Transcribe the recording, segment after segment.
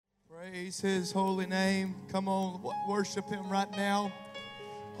Praise His holy name. Come on, worship Him right now.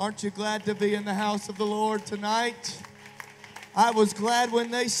 Aren't you glad to be in the house of the Lord tonight? I was glad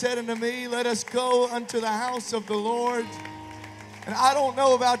when they said unto me, let us go unto the house of the Lord. And I don't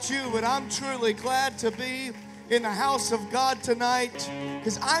know about you, but I'm truly glad to be in the house of God tonight,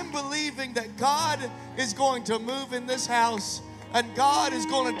 because I'm believing that God is going to move in this house, and God is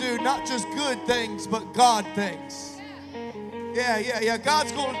going to do not just good things, but God things. Yeah.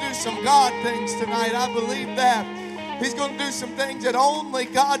 God's going to do some God things tonight. I believe that. He's going to do some things that only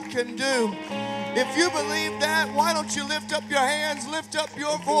God can do. If you believe that, why don't you lift up your hands, lift up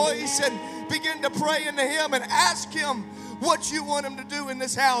your voice, and begin to pray into Him and ask Him what you want Him to do in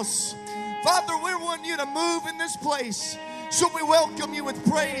this house. Father, we want you to move in this place. So we welcome you with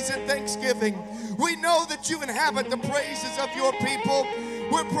praise and thanksgiving. We know that you inhabit the praises of your people.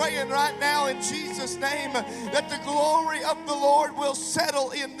 We're praying right now in Jesus' name that the glory of the Lord will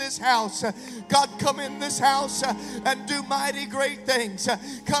settle in this house. God, come in this house and do mighty great things.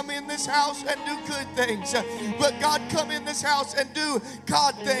 Come in this house and do good things. But God, come in this house and do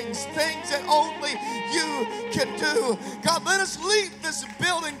God things, things that only you can do. God, let us leave this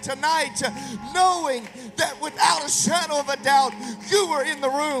building tonight knowing that without a shadow of a doubt, you are in the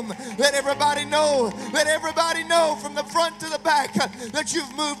room. Let everybody know from the front to the back that you've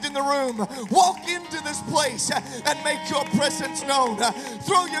moved in the room. Walk into this place and make your presence known.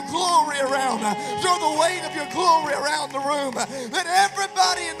 Throw your glory around. Throw the weight of your glory around the room. Let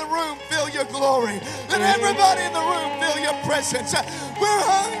everybody in the room feel your glory. Let everybody in the room feel your presence. We're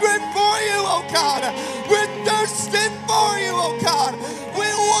hungry for you, oh God. We're thirsting for you, oh God. We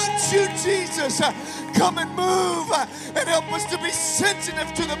want you, Jesus. Come and move and help us to be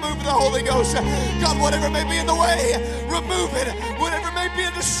sensitive to the move of the Holy Ghost. God, whatever may be in the way, remove it. Whatever may be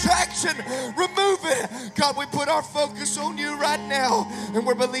a distraction, remove it. God, we put our focus on you right now, and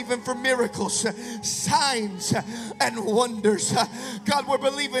we're believing for miracles, signs, and wonders. God, we're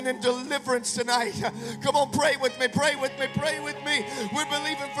believing in deliverance tonight. Come on, pray with me, pray with me, pray with me. We're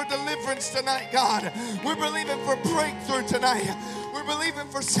believing for deliverance tonight, God. We're believing for breakthrough tonight. We're believing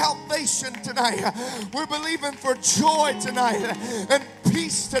for salvation tonight. We're believing for joy tonight and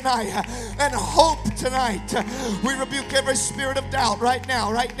peace tonight and hope tonight. We rebuke every spirit of doubt right now.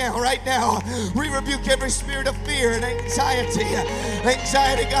 We rebuke every spirit of fear and anxiety.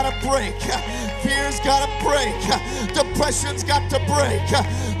 Anxiety got to break. Fear's got to break. Depression's got to break.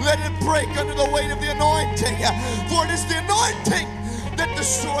 Let it break under the weight of the anointing. For it is the anointing that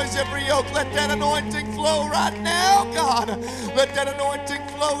destroys every yoke. Let that anointing flow right now, God. Let that anointing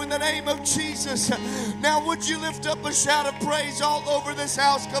flow in the name of Jesus. Now, would you lift up a shout of praise all over this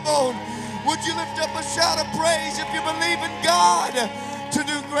house? Come on. Would you lift up a shout of praise if you believe in God to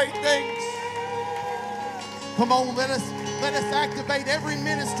do great things? Come on, let us activate every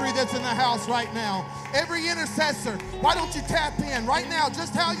ministry that's in the house right now. Every intercessor. Why don't you tap in right now,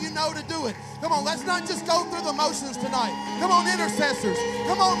 just how you know to do it? Come on, let's not just go through the motions tonight. Come on, intercessors.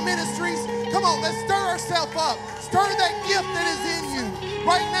 Come on, ministries. Come on, let's stir ourselves up. Stir that gift that is in you.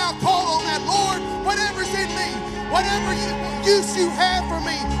 Right now, call on that. Lord, whatever's in me, whatever use you have for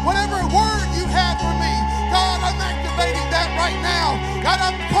me, whatever word you have for me, God, I'm activating that right now. God,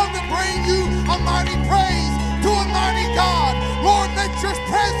 I've come to bring you a mighty praise to a mighty God. Lord, let your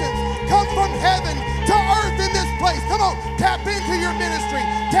presence come from heaven to earth in this place. Come on, tap into your ministry.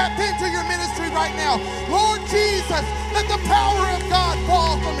 Tap into your ministry right now. Lord Jesus, let the power of God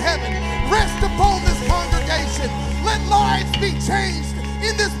fall from heaven. Rest upon this congregation. Let lives be changed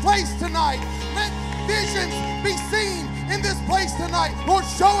in this place tonight. Let visions be seen in this place tonight. Lord,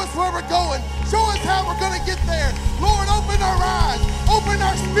 show us where we're going. Show us how we're going to get there. Lord, open our eyes. Open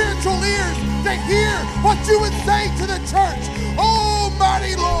our spiritual ears to hear what you would say to the church. Oh,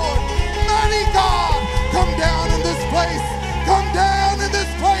 mighty Lord, mighty God, come down in this place. Come down in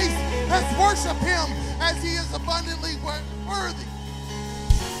this place. Let's worship Him as He is abundantly worthy.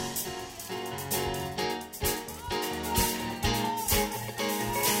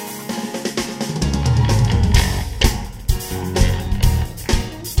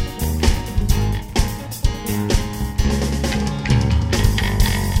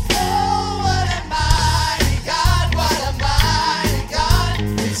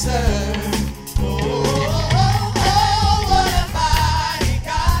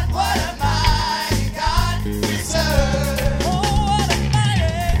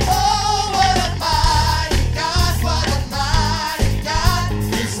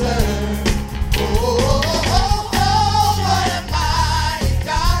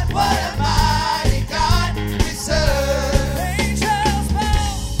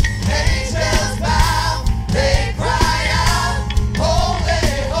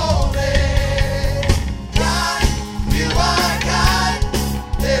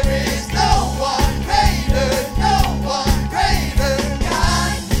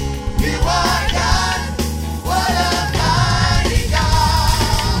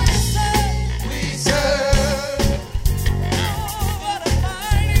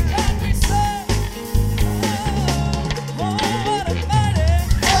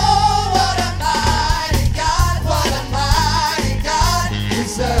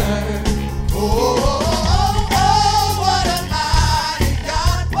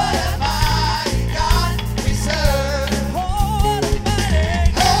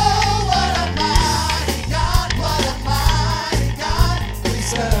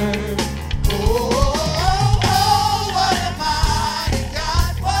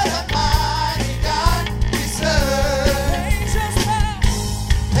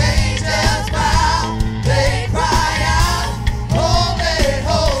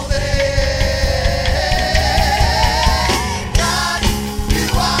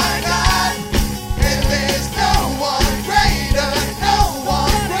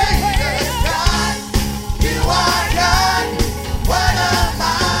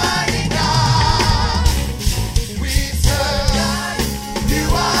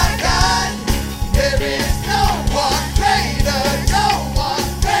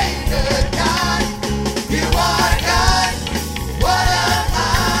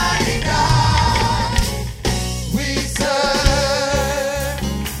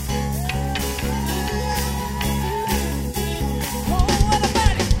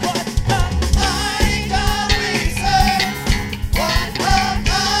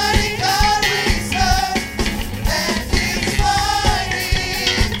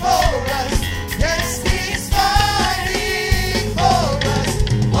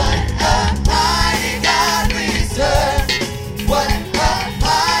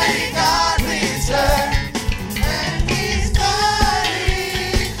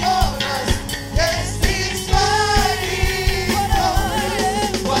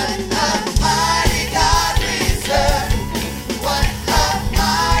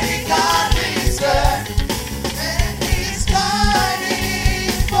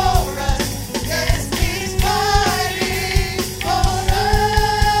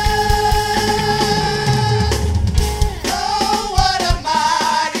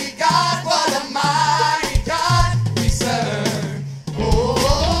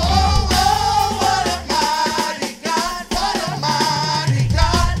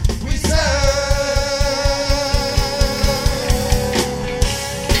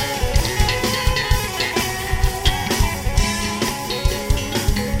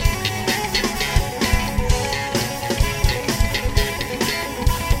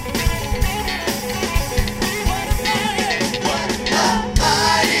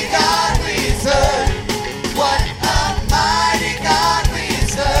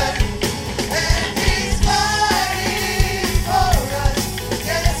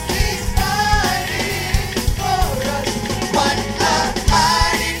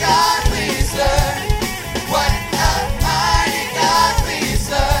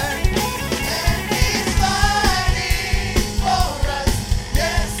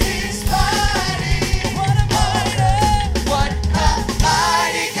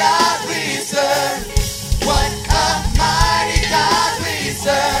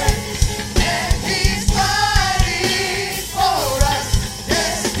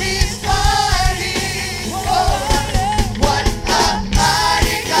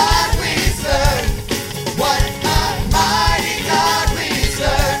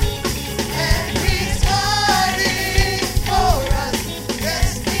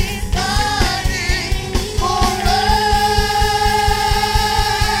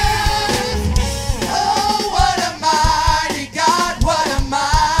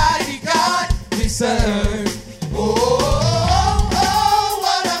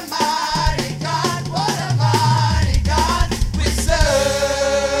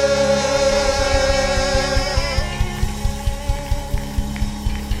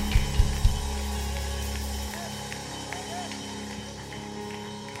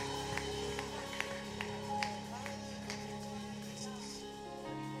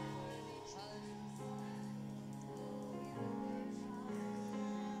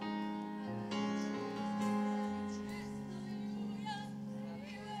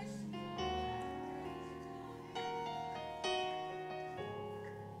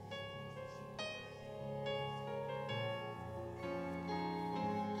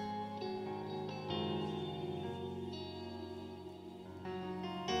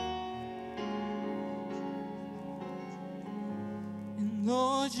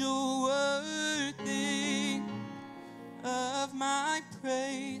 Lord, you're worthy of my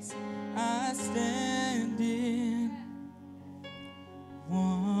praise. I stand in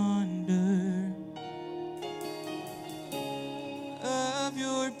wonder of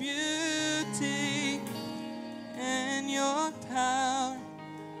your beauty and your power.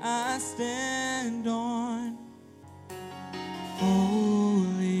 I stand on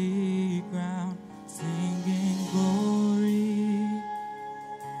holy ground, singing glory.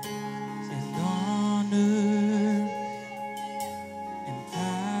 And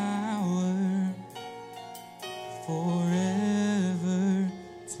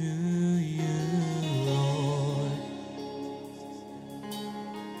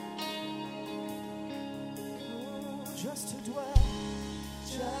just to dwell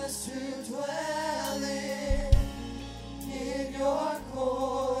in your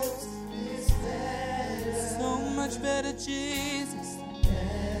courts is better. So much better, Jesus.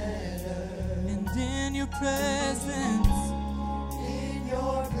 And in your presence,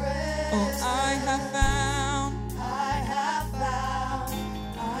 oh, I have found,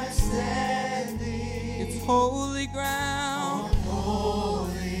 I'm standing. It's holy ground.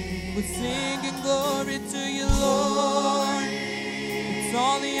 We're singing glory to you, Lord. It's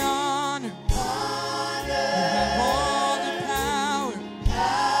all the honor. You have all the power.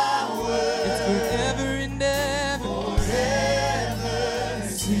 It's forever and ever.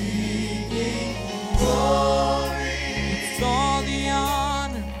 Singing glory. It's all the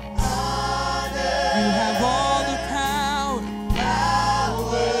honor. You have all the power.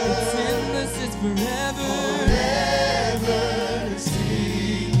 It's endless. It's forever.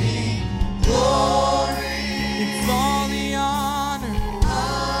 Singing glory. It's all the honor.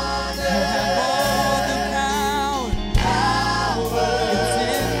 You have all the power. It's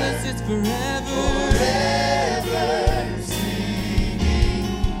endless. It's forever. Singing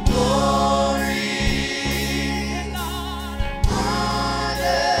glory.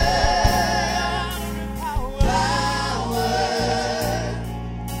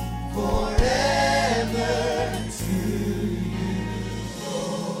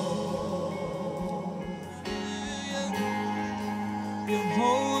 You're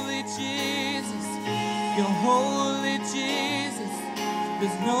holy, Jesus. You're holy, Jesus.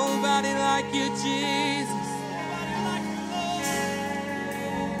 There's nobody like you, Jesus.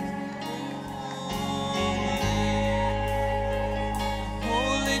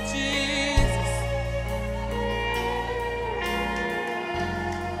 Holy Jesus.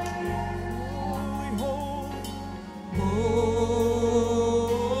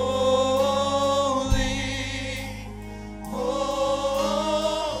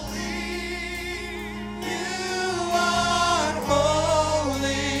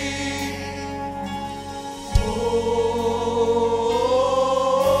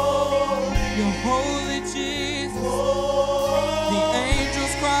 You're holy, Jesus. The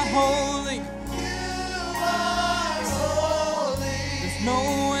angels cry holy. There's no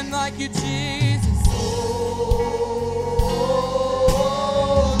one like you, Jesus.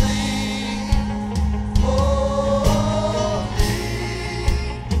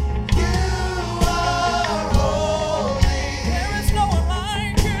 There is no one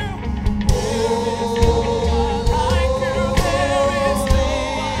like you.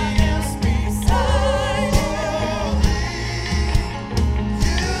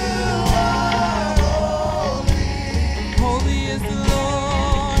 Holy is the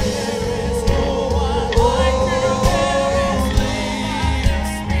Lord.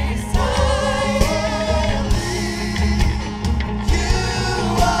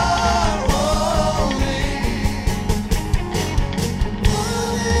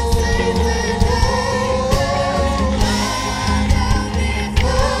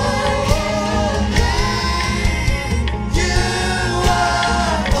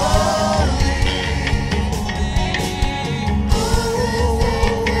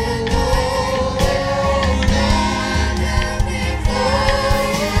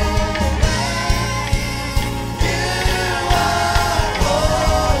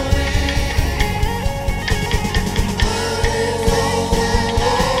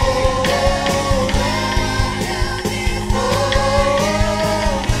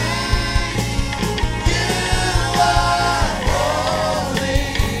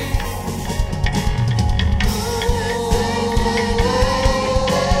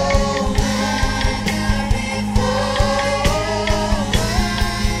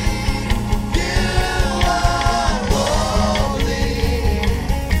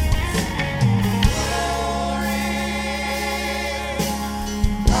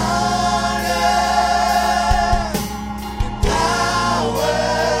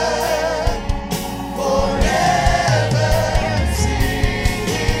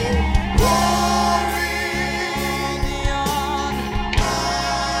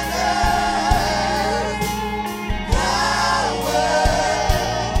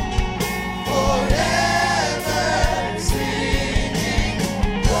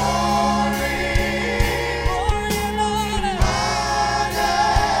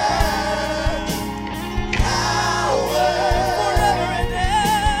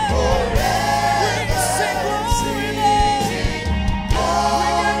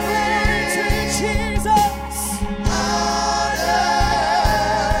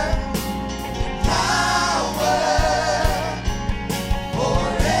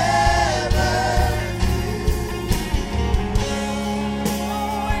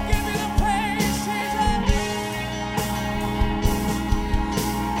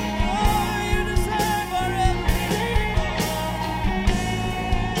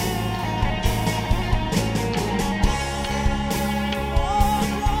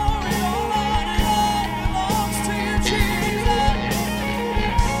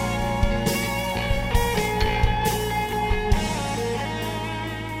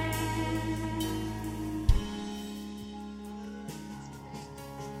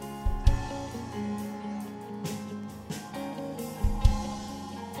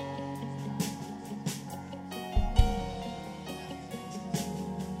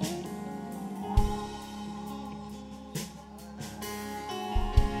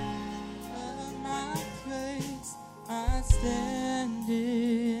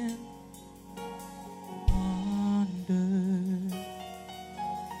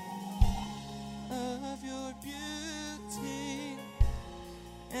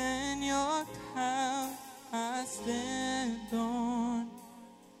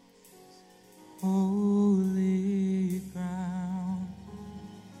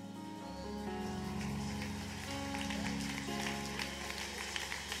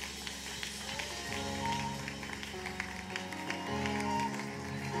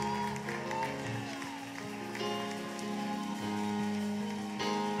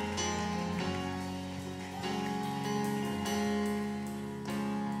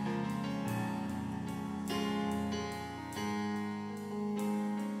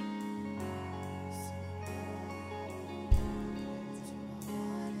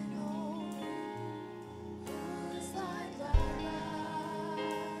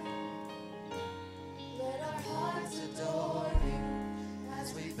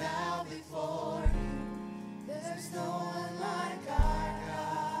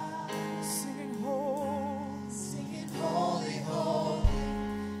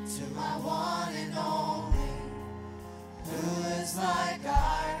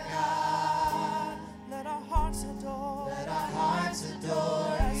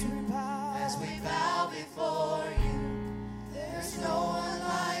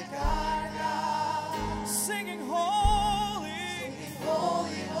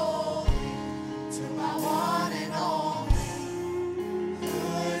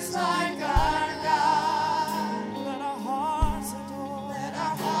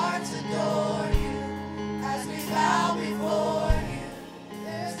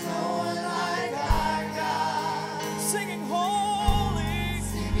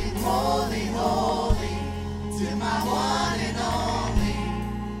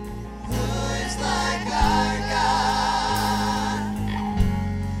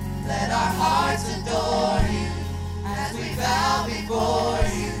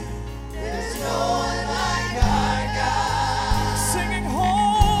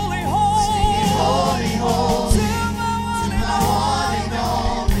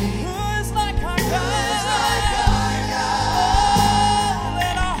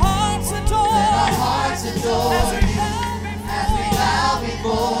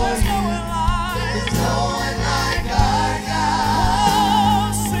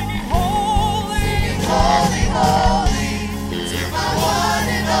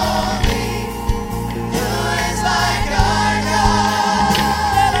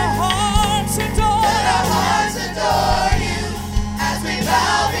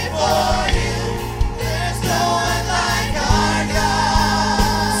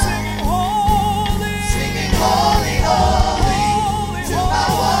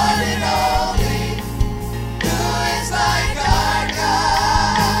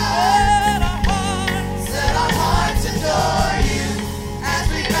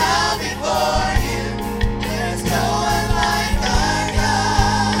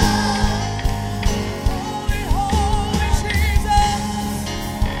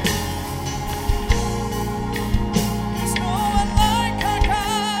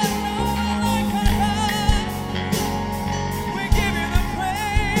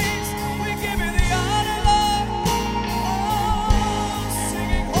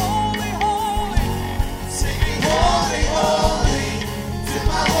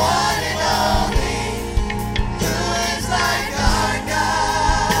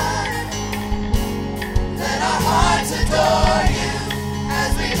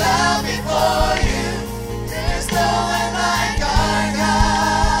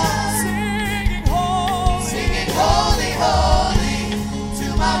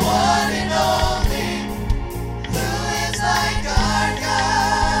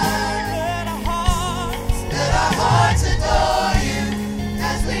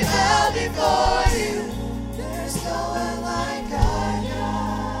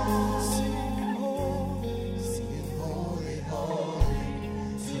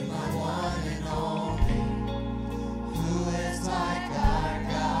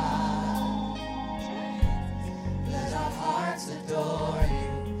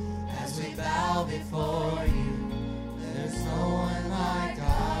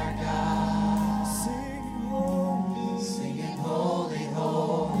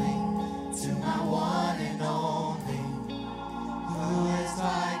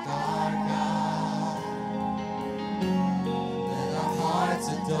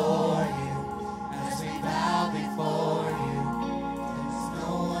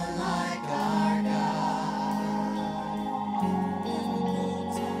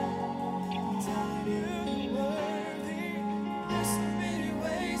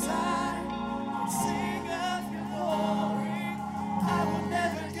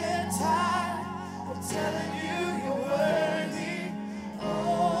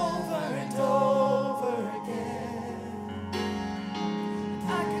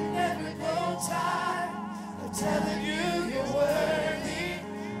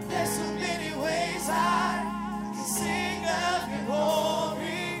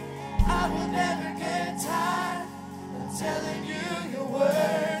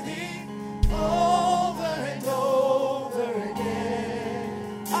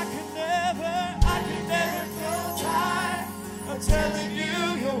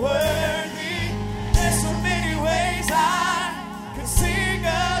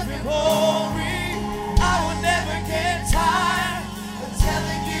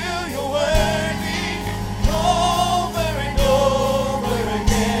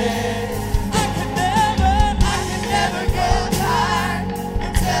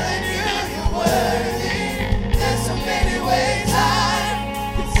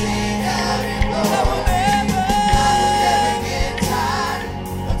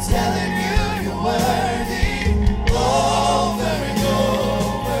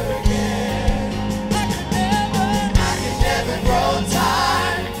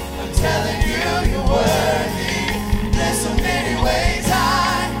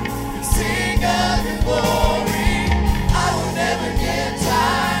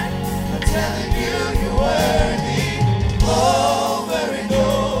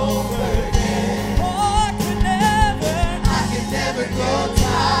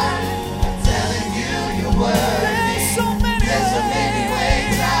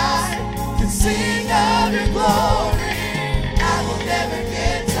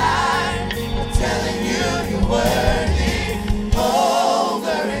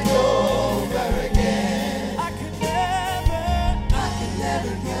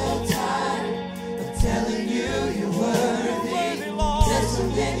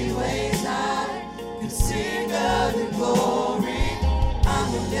 many ways I could sing of your glory. I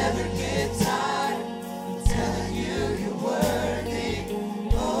will never get tired of telling you you're worthy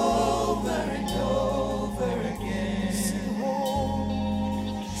over and over again.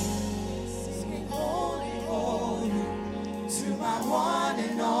 Singing holy, holy to my one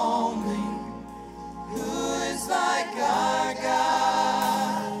and only, who is like our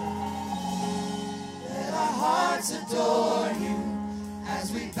God. Let our hearts adore you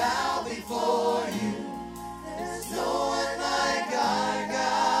as we bow before you. There's no one like our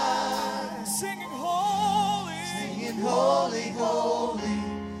God. Singing holy, holy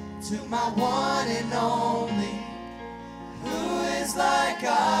to my one and only, who is like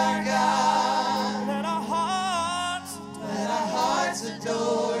our God. Let our hearts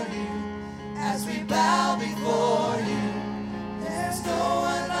adore you as we bow before you. There's no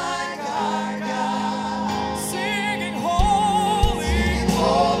one like our God. Singing holy,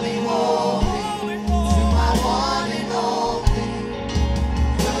 holy, holy to my one and only,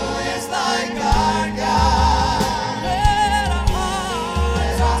 who is like our God. Let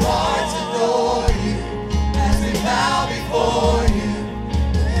our hearts adore you as we bow before you.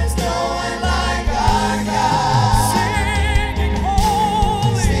 There's no one like our God. Singing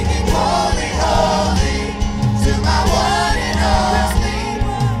holy, holy to my one and only,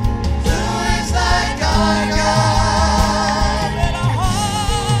 who is like our God.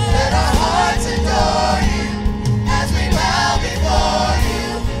 Let our hearts adore you as we bow before you.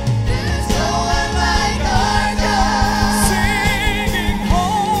 There's no one like our God. Singing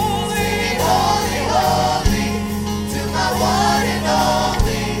holy, holy to my one and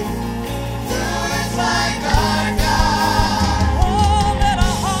only, who is like our God. Let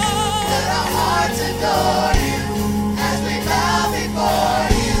our hearts adore you as we bow before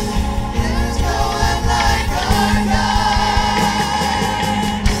you. There's no one like our God.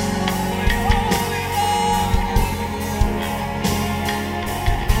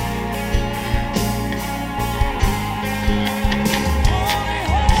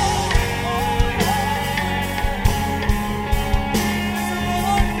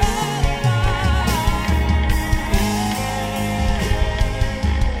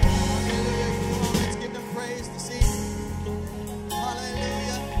 Let's give them praise this evening.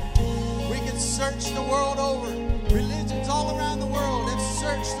 Hallelujah. We can search the world over. Religions all around the world have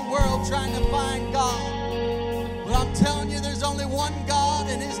searched the world trying to find God. But I'm telling you, there's only one God,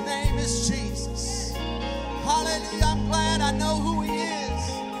 and His name is Jesus. Hallelujah. I'm glad I know who He is.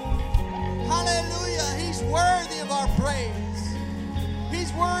 Hallelujah. He's worthy of our praise.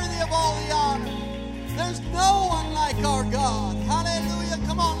 He's worthy of all the honor. There's no one like our God. Hallelujah.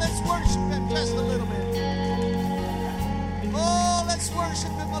 Come on, let's worship Him just a little bit. Oh, let's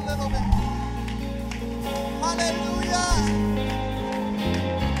worship Him a little bit. Hallelujah.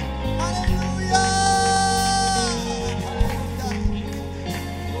 Hallelujah. Hallelujah.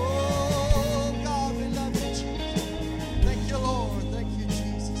 Oh, God, we love you, Jesus. Thank you, Lord. Thank you,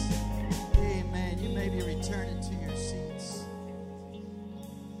 Jesus. Amen. You may be returning to your seats.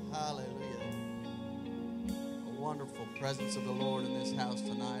 Hallelujah. A wonderful presence of the Lord in this house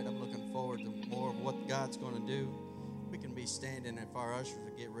tonight. I'm looking forward to more of what God's going to do. We can be standing. If our ushers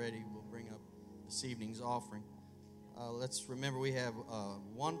will get ready, we'll bring up this evening's offering. Let's remember we have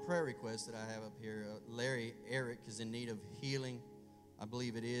one prayer request that I have up here. Larry Eric is in need of healing. I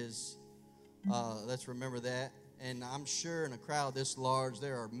believe it is. Let's remember that. And I'm sure in a crowd this large,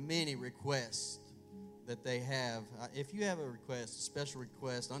 there are many requests that they have. If you have a request, a special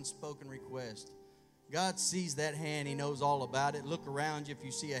request, unspoken request, God sees that hand. He knows all about it. Look around you. If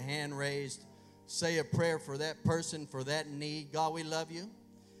you see a hand raised, say a prayer for that person, for that need. God, we love you.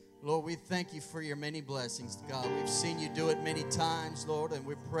 Lord, we thank you for your many blessings, God. We've seen you do it many times, Lord, and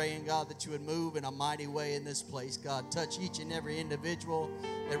we're praying, God, that you would move in a mighty way in this place. God, touch each and every individual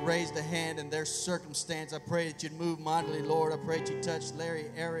that raised a hand in their circumstance. I pray that you'd move mightily, Lord. I pray that you'd touch Larry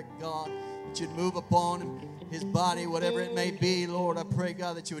Eric, God, that you'd move upon him, his body, whatever it may be, Lord. I pray,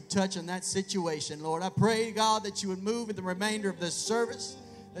 God, that you would touch in that situation, Lord. I pray, God, that you would move in the remainder of this service,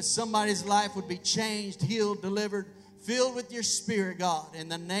 that somebody's life would be changed, healed, delivered, filled with your Spirit, God. In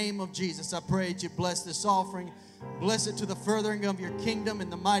the name of Jesus, I pray that you bless this offering. Bless it to the furthering of your kingdom.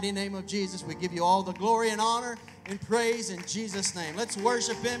 In the mighty name of Jesus, we give you all the glory and honor and praise in Jesus' name. Let's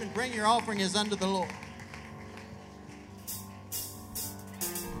worship him and bring your offering as unto the Lord.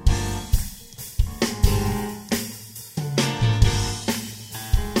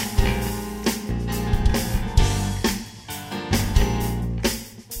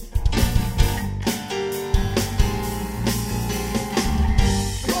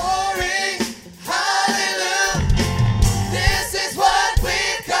 Glory, hallelujah. This is what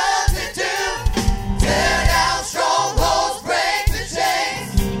we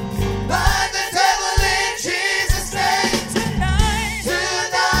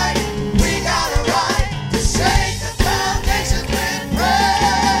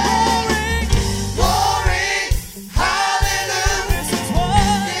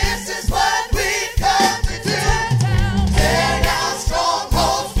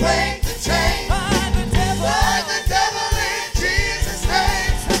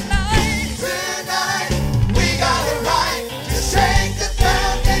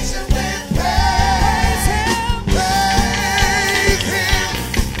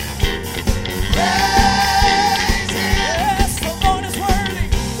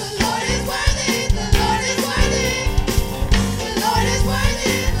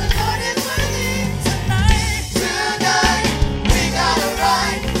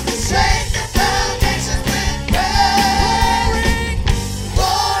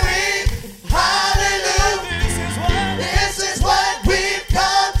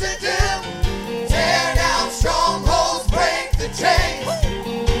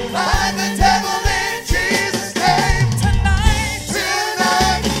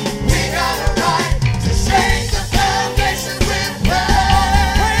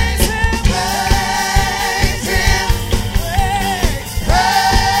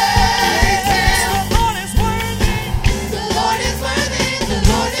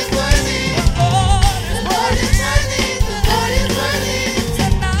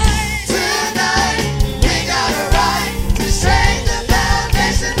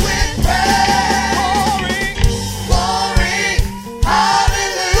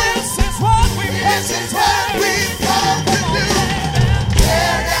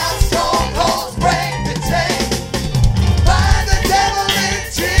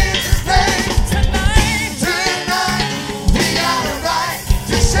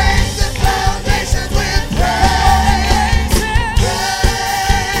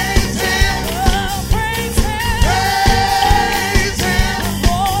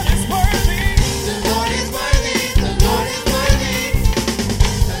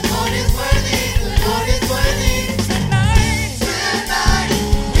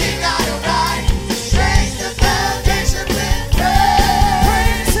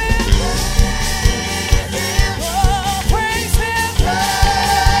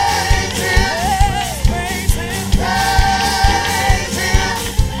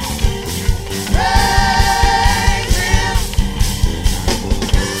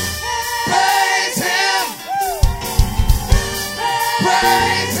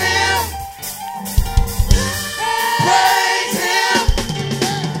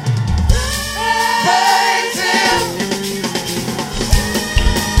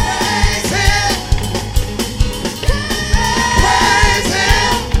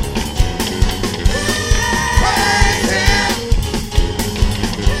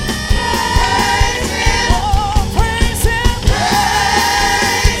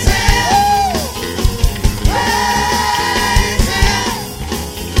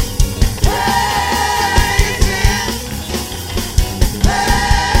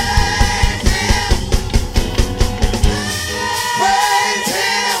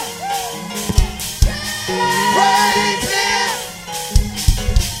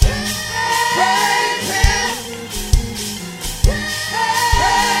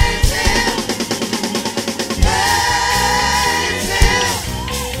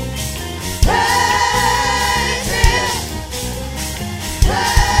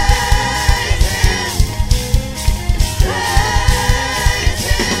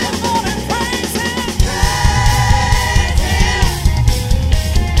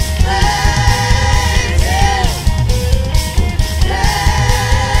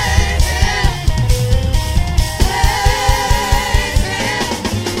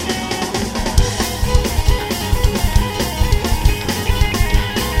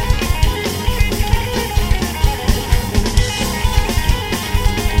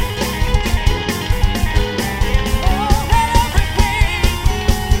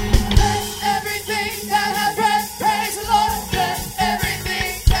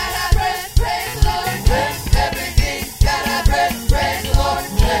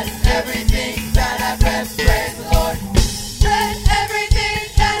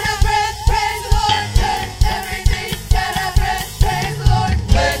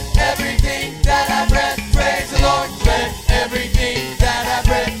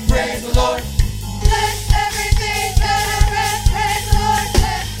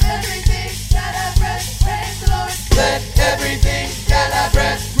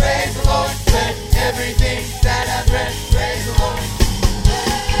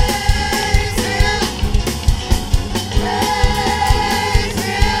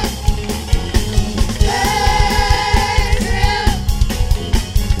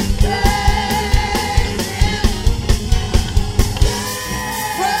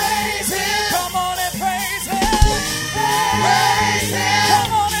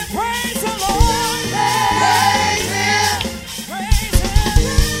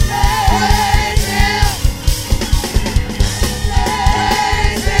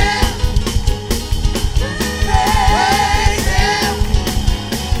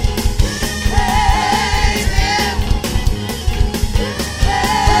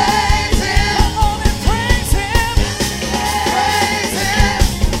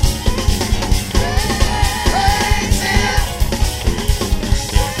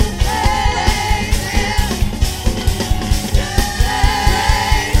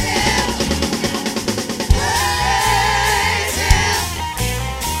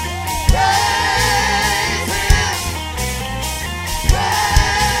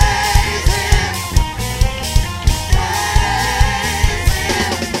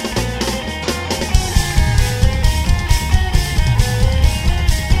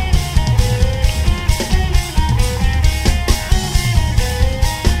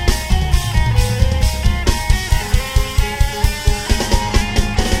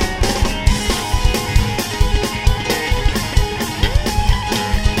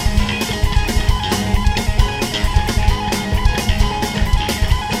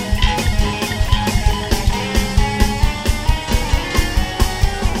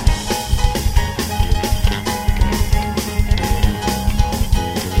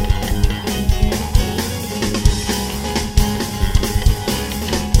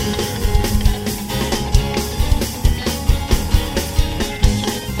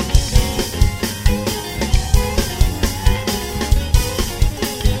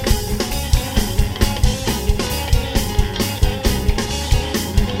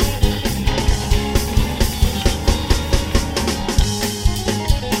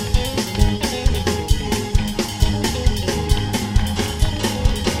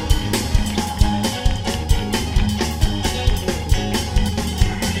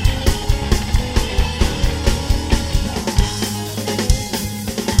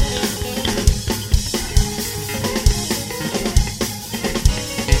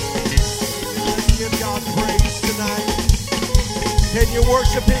Can you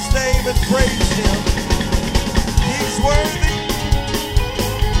worship his name and praise him? He's worthy.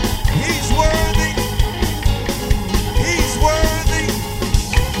 He's worthy. He's worthy.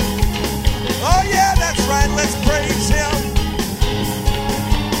 tonight. Let's praise Him.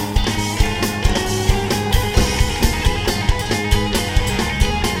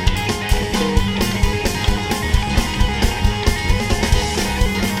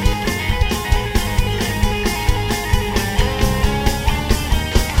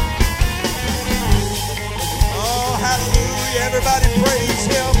 Oh, hallelujah. Everybody praise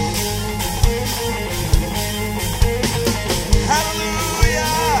Him.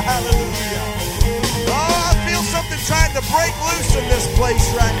 Hallelujah, hallelujah. Oh, I feel something trying to break loose in this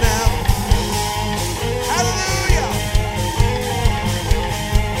place right now. Hallelujah.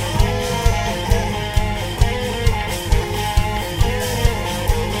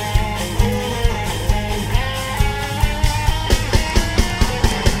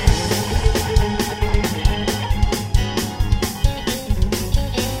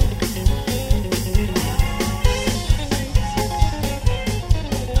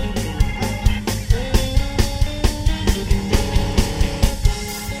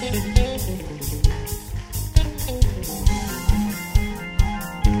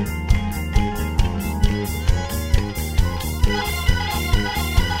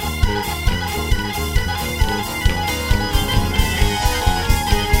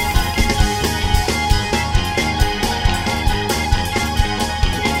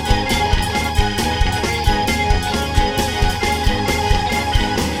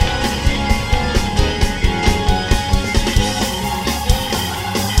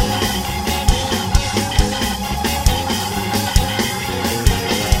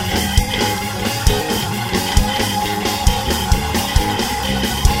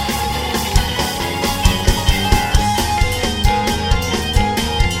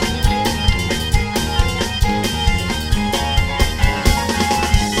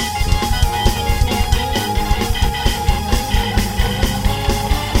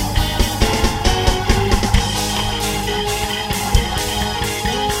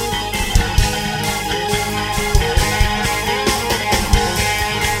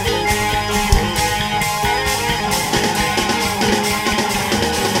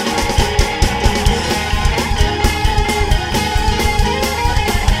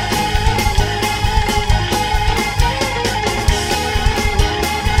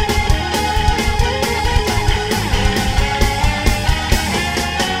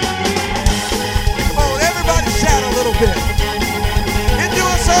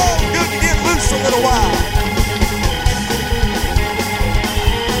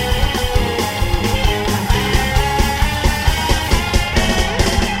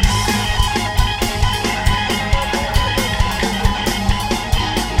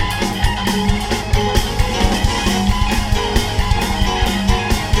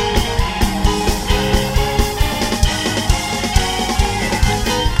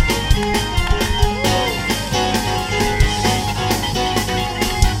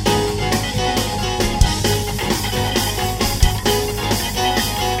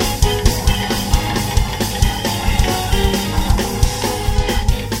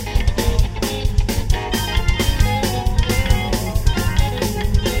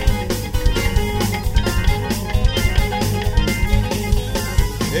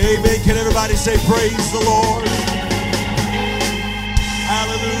 Amen. Can everybody say praise the Lord?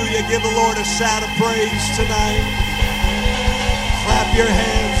 Hallelujah. Give the Lord a shout of praise tonight. Clap your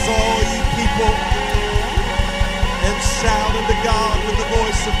hands, all you people, and shout unto God with the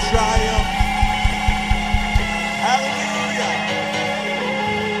voice of triumph. Hallelujah.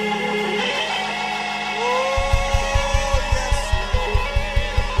 Oh, yes.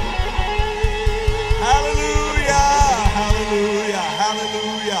 Hallelujah. Hallelujah.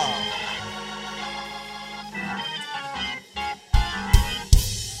 Hallelujah.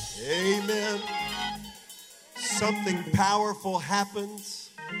 Amen. Something powerful happens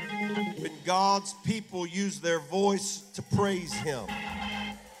when God's people use their voice to praise Him.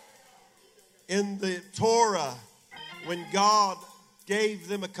 In the Torah, when God gave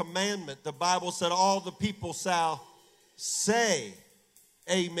them a commandment, the Bible said all the people shall say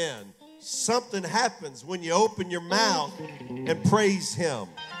amen. Something happens when you open your mouth and praise Him.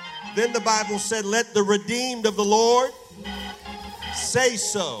 Then the Bible said, let the redeemed of the Lord say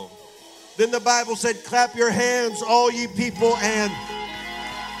so. Then the Bible said, clap your hands, all ye people, and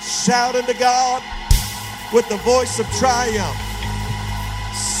shout unto God with the voice of triumph.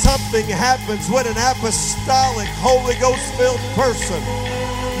 Something happens when an apostolic, Holy Ghost-filled person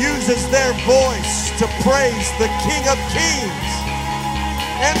uses their voice to praise the King of Kings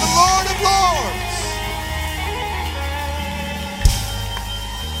and the Lord of Lords.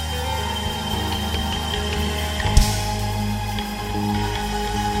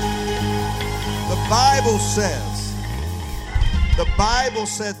 The The Bible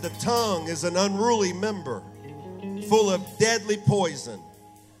said the tongue is an unruly member full of deadly poison.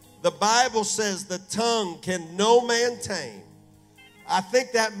 The Bible says the tongue can no man tame. I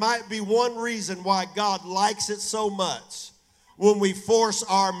think that might be one reason why God likes it so much when we force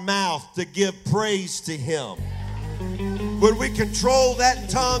our mouth to give praise to Him. When we control that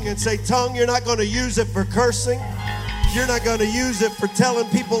tongue and say, tongue, you're not going to use it for cursing. You're not going to use it for telling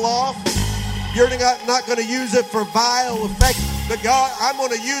people off. You're not going to use it for vile effect. But God, I'm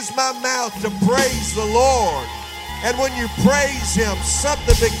going to use my mouth to praise the Lord. And when you praise Him,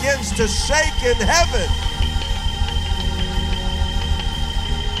 something begins to shake in heaven.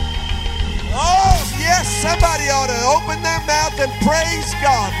 Oh, yes, somebody ought to open their mouth and praise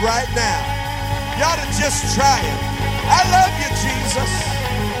God right now. You ought to just try it. I love you, Jesus.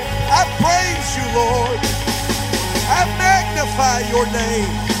 I praise you, Lord. I magnify your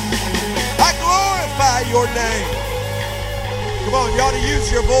name. I glorify your name. Come on, you ought to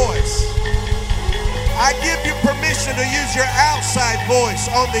use your voice. I give you permission to use your outside voice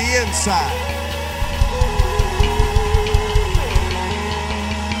on the inside.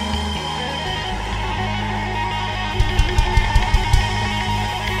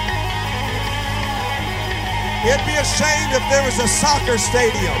 It'd be a shame if there was a soccer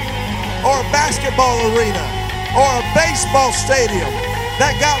stadium or a basketball arena or a baseball stadium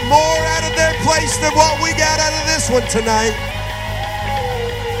that got more out of their place than what we got out of this one tonight.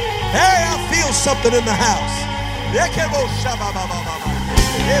 Hey, I feel something in the house.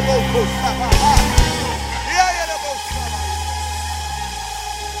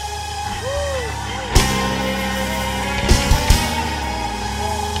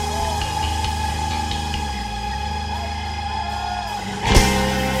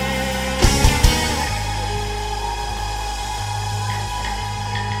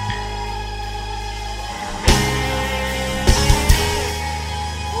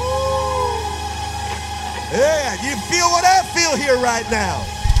 You feel what I feel here right now.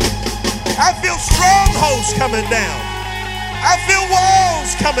 I feel strongholds coming down. I feel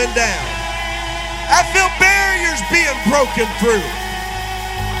walls coming down. I feel barriers being broken through.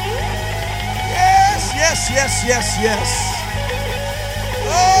 Yes, yes, yes, yes, yes.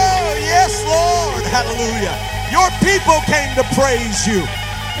 Oh, yes, Lord. Hallelujah. Your people came to praise you.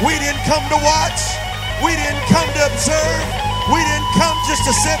 We didn't come to watch. We didn't come to observe. We didn't come just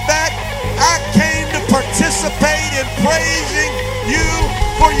to sit back. I came to participate in praising you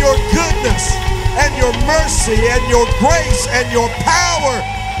for your goodness and your mercy and your grace and your power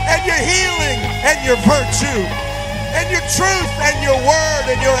and your healing and your virtue and your truth and your word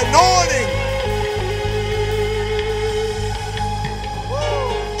and your anointing.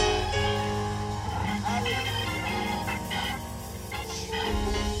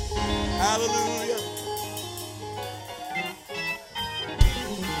 Hallelujah.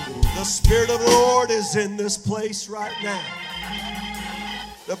 The Spirit of the Lord is in this place right now.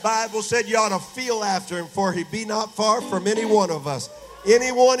 The Bible said you ought to feel after Him, for He be not far from any one of us.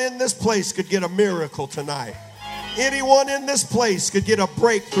 Anyone in this place could get a miracle tonight. Anyone in this place could get a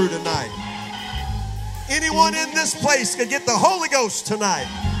breakthrough tonight. Anyone in this place could get the Holy Ghost tonight.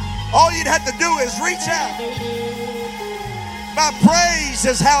 All you'd have to do is reach out. My praise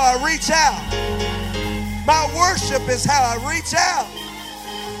is how I reach out. My worship is how I reach out.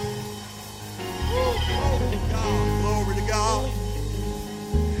 Glory to God. Glory to God.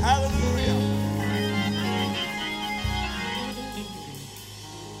 Hallelujah.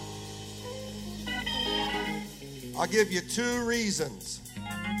 I'll give you 2 reasons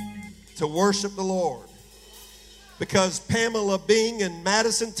to worship the Lord. Because Pamela Bing and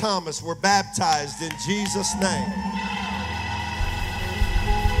Madison Thomas were baptized in Jesus' name.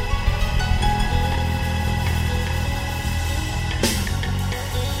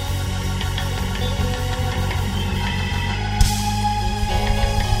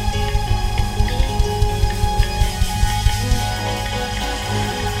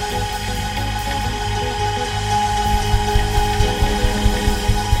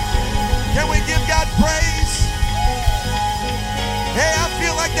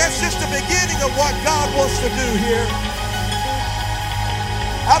 Of what God wants to do here.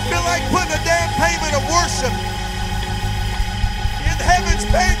 I feel like putting a down payment of worship in heaven's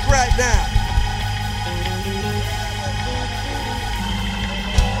bank right now.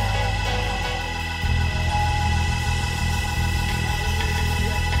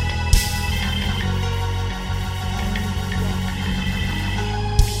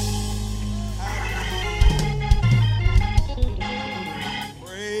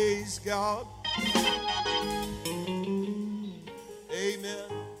 Praise God. Amen.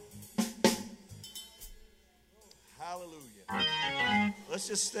 Hallelujah. Let's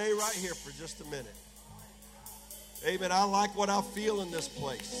just stay right here for just a minute. Amen. I like what I feel in this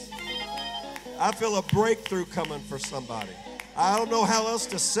place. I feel a breakthrough coming for somebody. I don't know how else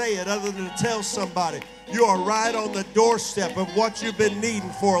to say it other than to tell somebody you are right on the doorstep of what you've been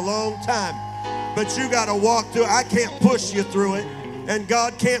needing for a long time. But you got to walk through it. I can't push you through it, and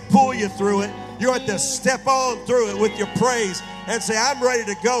God can't pull you through it. You have to step on through it with your praise and say, I'm ready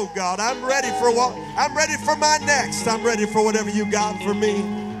to go, God. I'm ready for what? I'm ready for my next. I'm ready for whatever you got for me.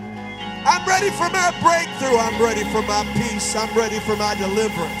 I'm ready for my breakthrough. I'm ready for my peace. I'm ready for my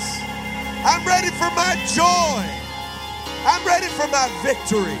deliverance. I'm ready for my joy. I'm ready for my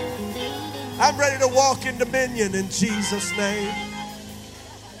victory. I'm ready to walk in dominion in Jesus' name.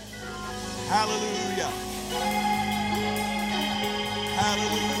 Hallelujah.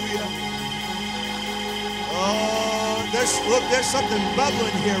 Hallelujah. Oh, there's something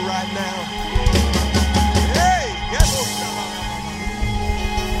bubbling here right now. Hey,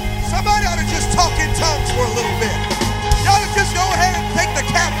 somebody ought to just talk in tongues for a little bit. You ought to just go ahead and take the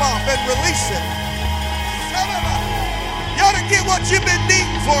cap off and release it. You ought to get what you've been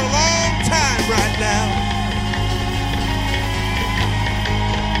needing for a long time right now.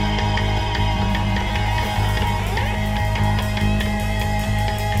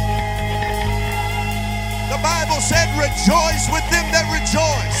 The Bible said, rejoice with them that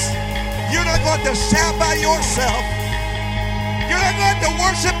rejoice. You're not going to shout by yourself. You're not going to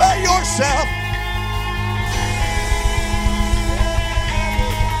worship by yourself.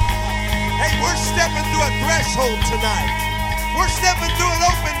 Hey, we're stepping through a threshold tonight. We're stepping through an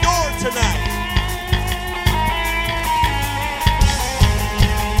open door tonight.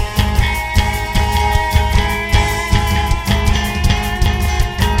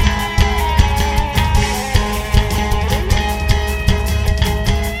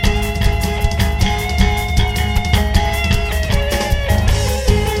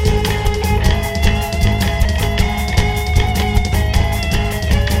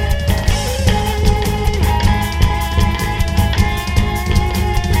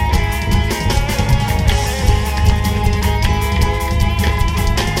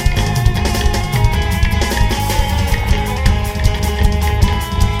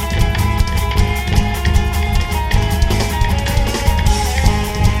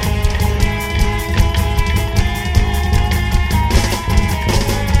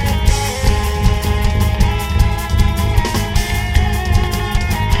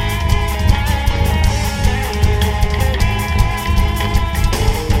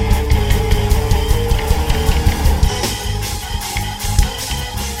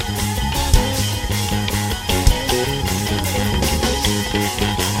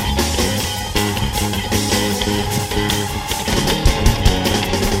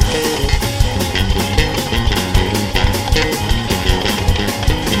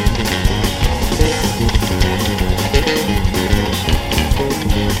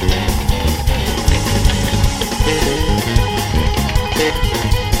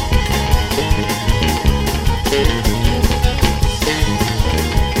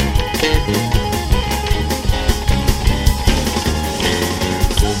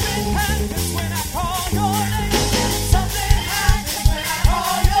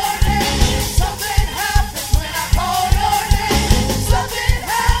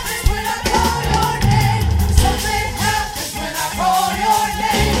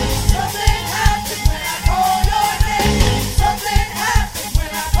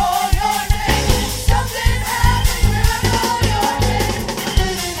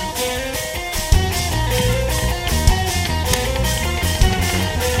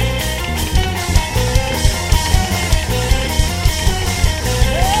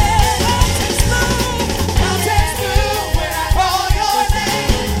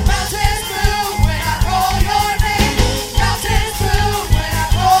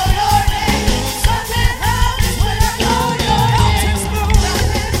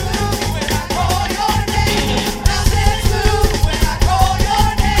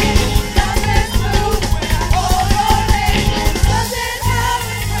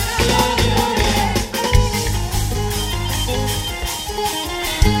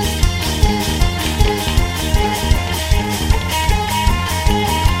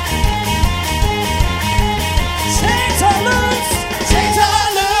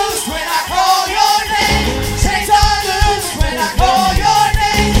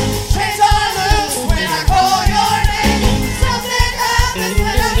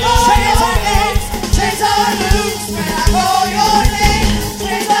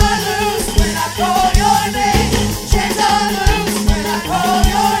 Chains are loose when I call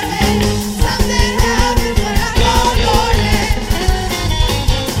your name.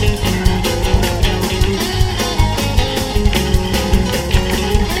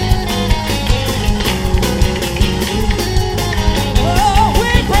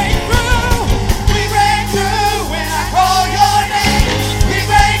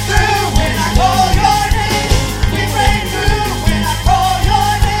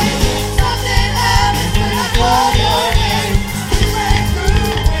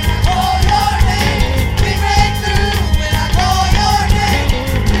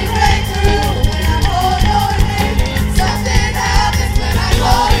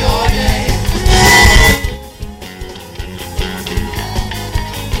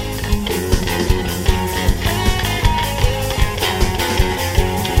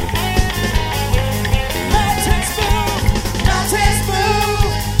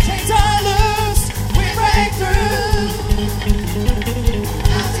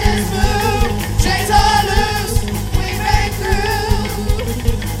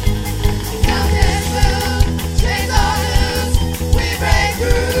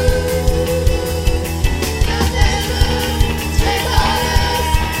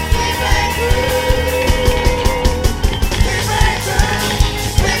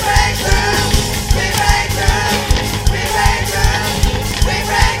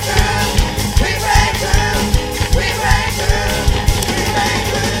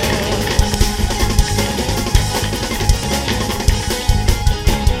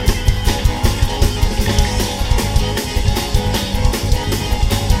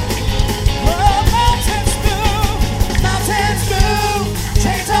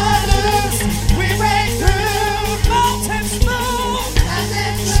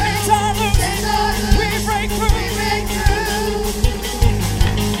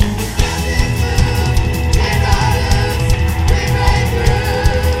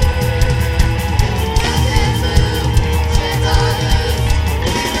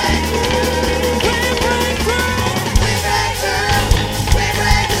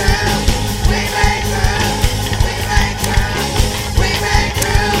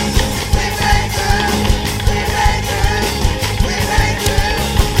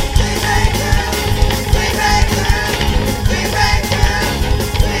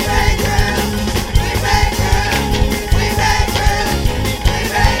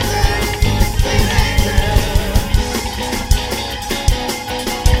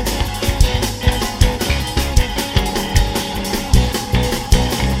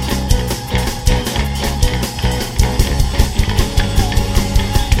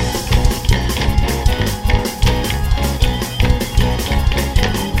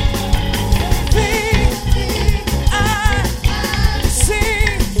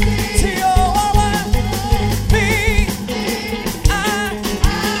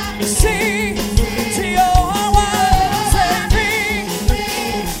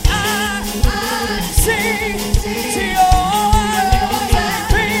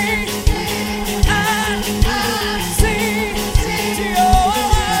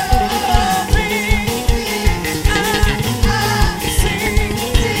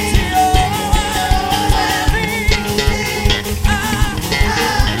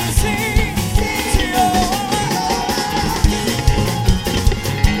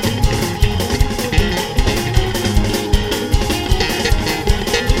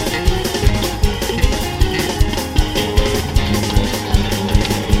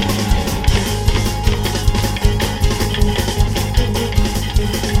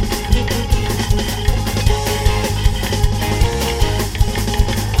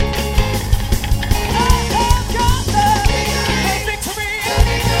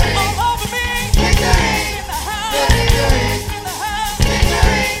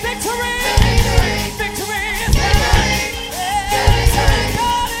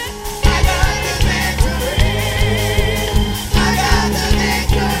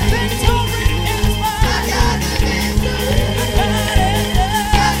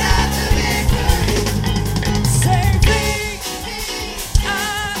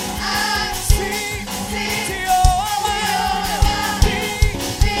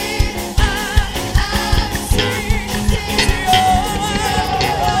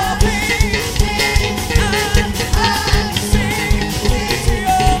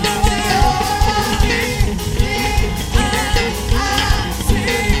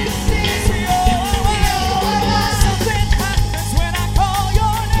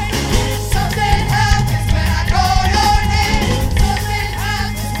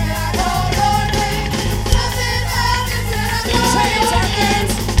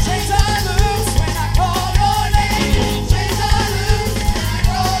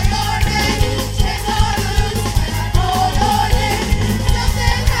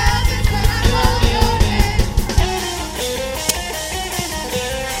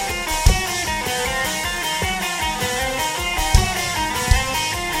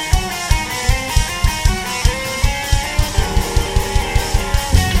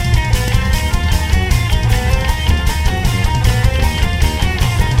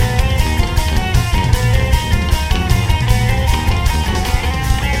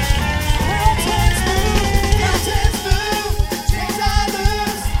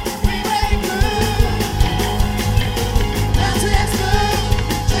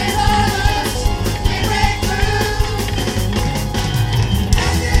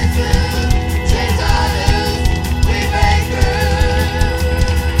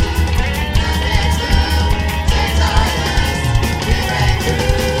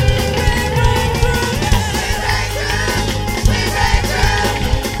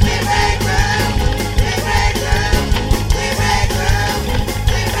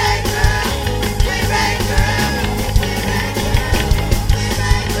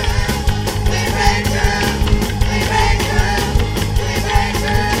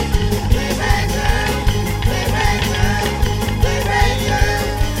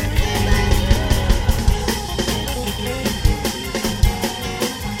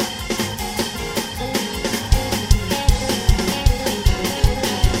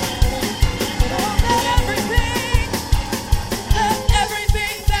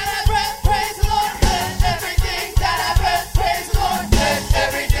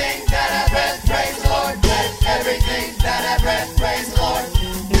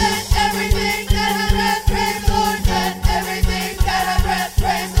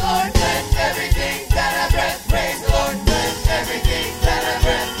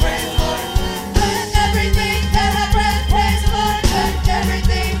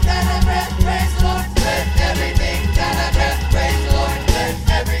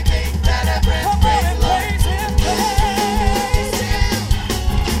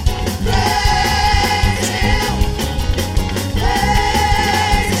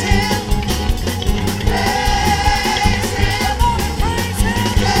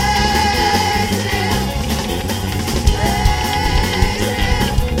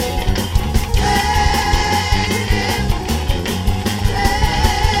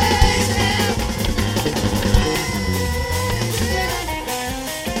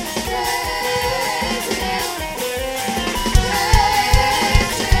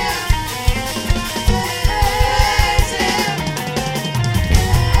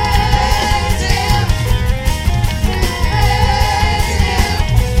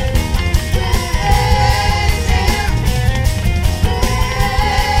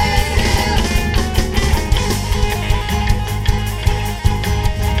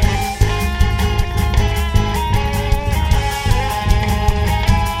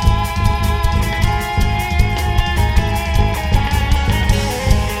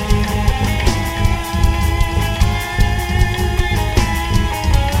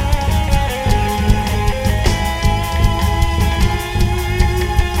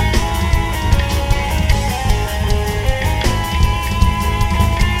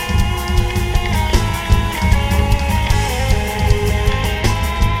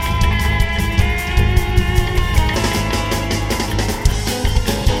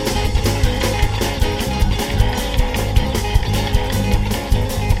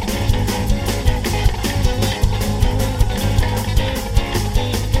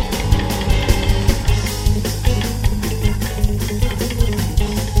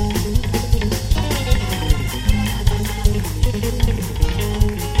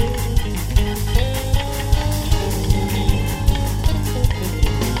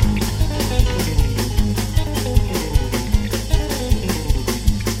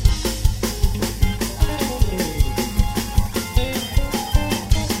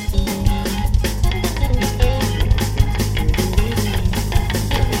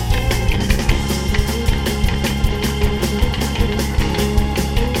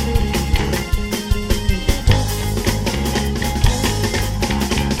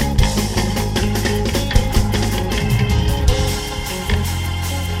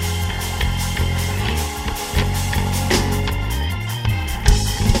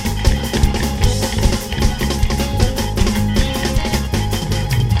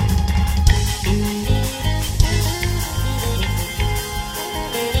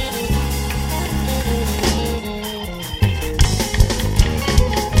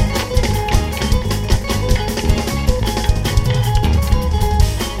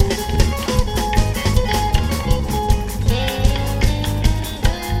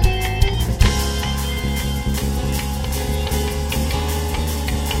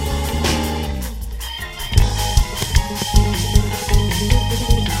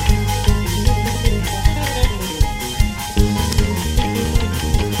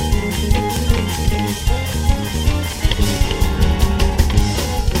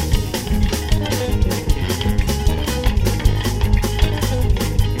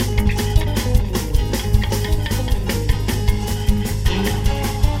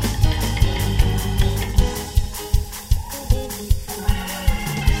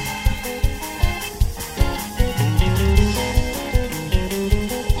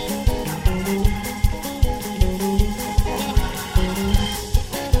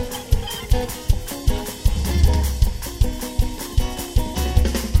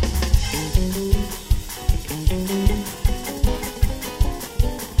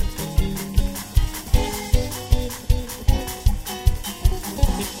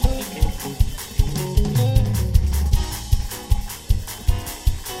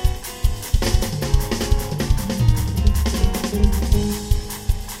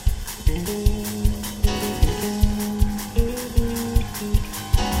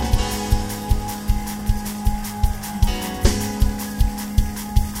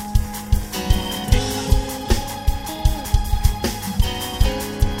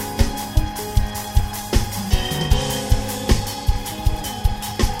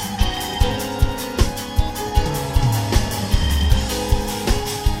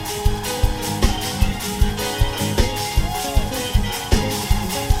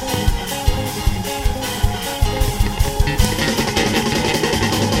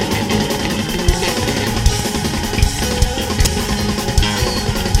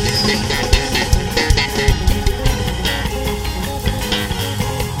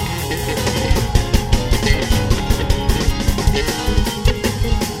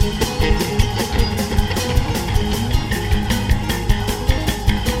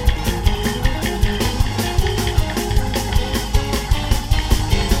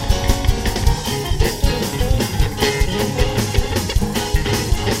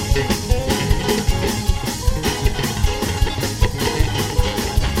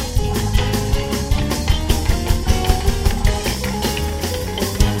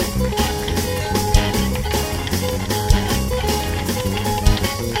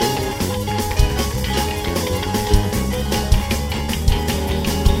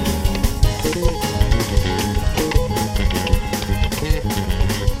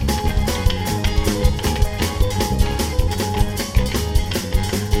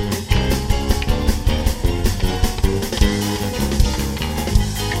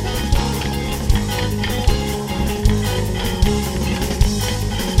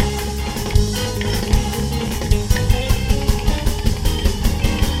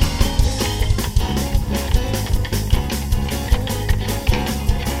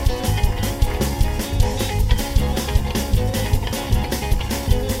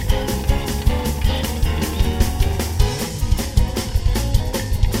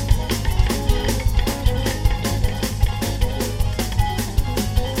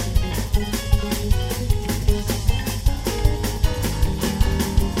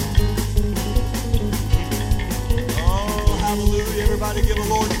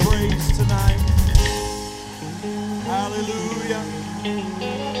 Hallelujah.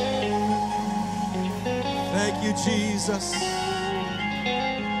 Thank you, Jesus.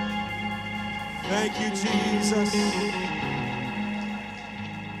 Thank you, Jesus.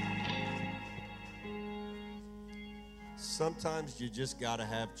 Sometimes you just got to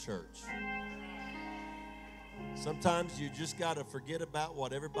have church. Sometimes you just got to forget about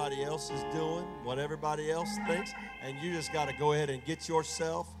what everybody else is doing, what everybody else thinks, and you just got to go ahead and get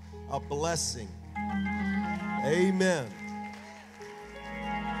yourself a blessing. Amen.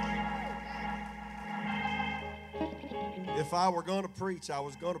 If I were going to preach, I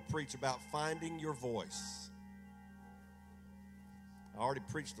was going to preach about finding your voice. I already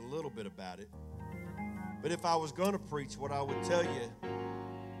preached a little bit about it. But if I was going to preach, what I would tell you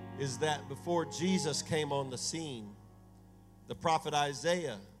is that before Jesus came on the scene, the prophet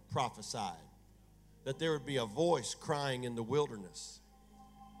Isaiah prophesied that there would be a voice crying in the wilderness.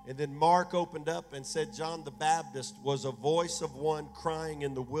 And then Mark opened up and said John the Baptist was a voice of one crying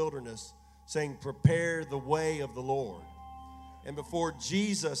in the wilderness, saying, prepare the way of the Lord. And before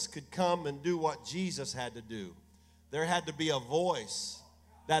Jesus could come and do what Jesus had to do, there had to be a voice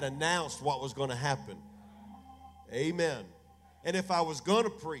that announced what was going to happen. Amen. And if I was going to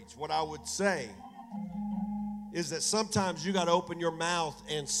preach, what I would say is that sometimes you got to open your mouth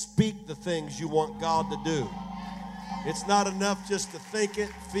and speak the things you want God to do. It's not enough just to think it,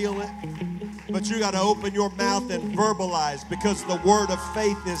 feel it, but you got to open your mouth and verbalize, because the word of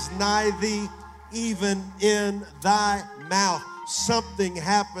faith is nigh thee, even in thy mouth. Something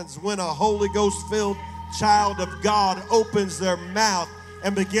happens when a Holy Ghost-filled child of God opens their mouth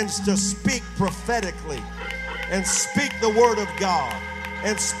and begins to speak prophetically and speak the word of God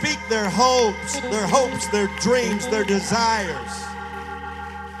and speak their hopes, their dreams, their desires.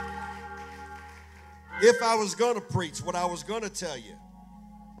 If I was going to preach, what I was going to tell you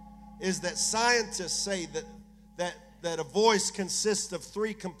is that scientists say that a voice consists of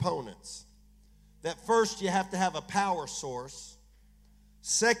three components. That first, you have to have a power source.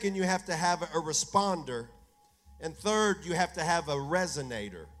 Second, you have to have a responder. And third, you have to have a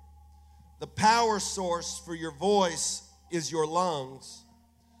resonator. The power source for your voice is your lungs.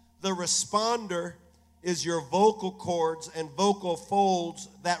 The responder is your vocal cords and vocal folds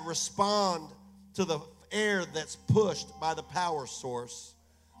that respond to the air that's pushed by the power source.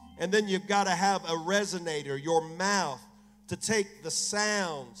 And then you've got to have a resonator, your mouth, to take the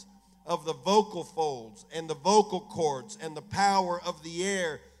sounds of the vocal folds and the vocal cords and the power of the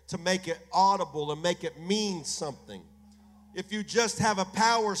air to make it audible and make it mean something. If you just have a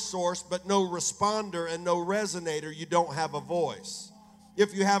power source but no responder and no resonator, you don't have a voice.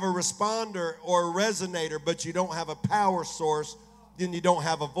 If you have a responder or a resonator but you don't have a power source, then you don't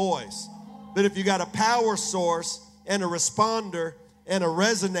have a voice. But if you got a power source and a responder and a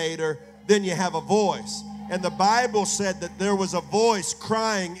resonator, then you have a voice. And the Bible said that there was a voice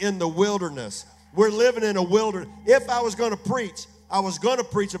crying in the wilderness. We're living in a wilderness. If I was going to preach, I was going to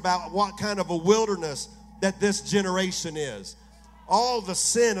preach about what kind of a wilderness that this generation is. All the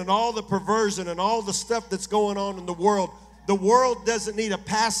sin and all the perversion and all the stuff that's going on in the world. The world doesn't need a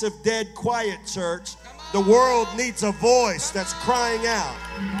passive, dead, quiet church. The world needs a voice that's crying out.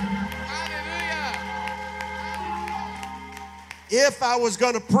 If I was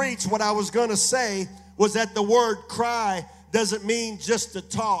going to preach, what I was going to say was that the word cry doesn't mean just to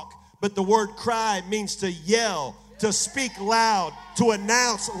talk, but the word cry means to yell, to speak loud, to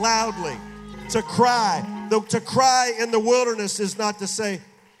announce loudly, to cry. To cry in the wilderness is not to say,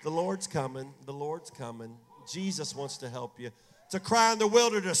 the Lord's coming, the Lord's coming, Jesus wants to help you. To cry in the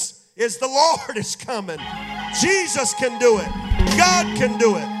wilderness is the Lord is coming. Jesus can do it. God can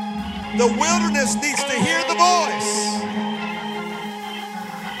do it. The wilderness needs to hear the voice.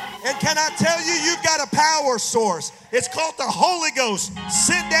 And can I tell you, you've got a power source. It's called the Holy Ghost,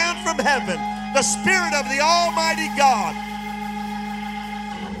 sent down from heaven, the Spirit of the Almighty God.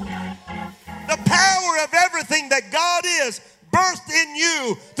 The power of everything that God is birthed in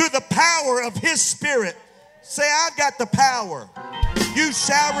you through the power of His Spirit. Say, I've got the power. You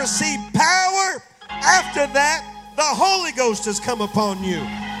shall receive power. After that, the Holy Ghost has come upon you.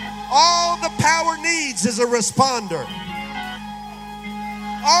 All the power needs is a responder.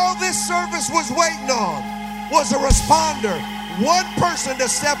 All this service was waiting on was a responder. One person to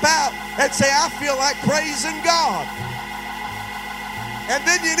step out and say, I feel like praising God. And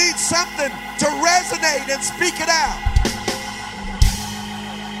then you need something to resonate and speak it out.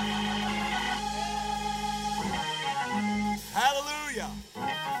 Hallelujah.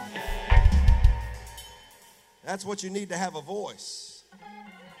 That's what you need to have a voice.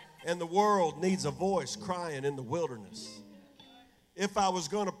 And the world needs a voice crying in the wilderness. If I was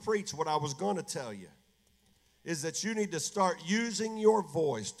going to preach, what I was going to tell you is that you need to start using your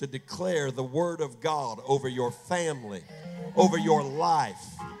voice to declare the word of God over your family, over your life.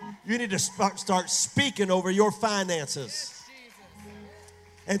 You need to start speaking over your finances.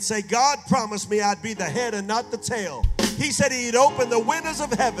 And say, God promised me I'd be the head and not the tail. He said he'd open the windows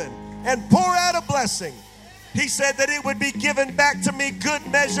of heaven and pour out a blessing. He said that it would be given back to me, good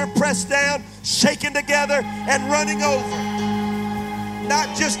measure, pressed down, shaken together, and running over.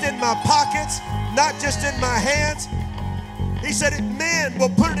 Not just in my pockets, not just in my hands. He said, men will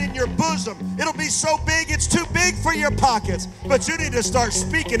put it in your bosom. It'll be so big, it's too big for your pockets. But you need to start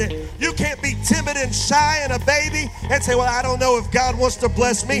speaking it. You can't be timid and shy and a baby and say, well, I don't know if God wants to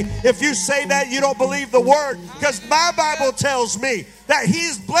bless me. If you say that, you don't believe the word. Because my Bible tells me that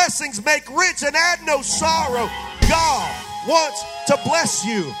his blessings make rich and add no sorrow. God wants to bless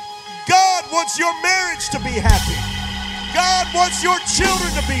you. God wants your marriage to be happy. God wants your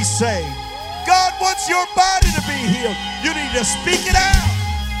children to be saved. God wants your body to be healed. You need to speak it out.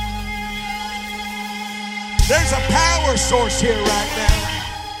 There's a power source here right now.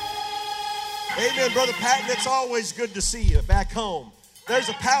 Amen, Brother Patton. It's always good to see you back home. There's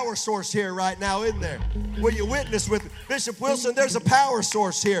a power source here right now, isn't there? Will you witness with Bishop Wilson? There's a power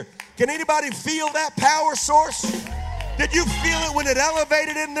source here. Can anybody feel that power source? Did you feel it when it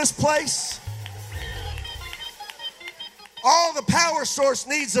elevated in this place? All the power source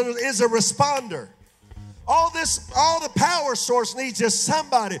needs is a responder. All the power source needs is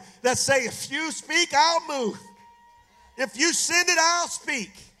somebody that say, if you speak, I'll move. If you send it, I'll speak.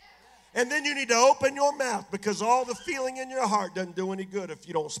 And then you need to open your mouth, because all the feeling in your heart doesn't do any good if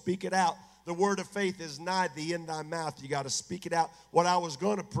you don't speak it out. The word of faith is nigh thee, in thy mouth. You got to speak it out. What I was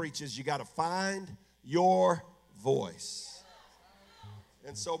going to preach is you got to find your voice.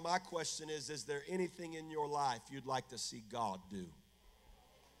 And so my question is there anything in your life you'd like to see God do?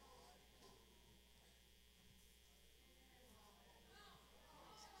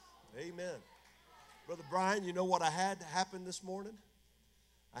 Amen. Brother Brian, you know what I had happen this morning?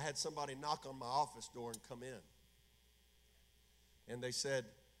 I had somebody knock on my office door and come in. And they said,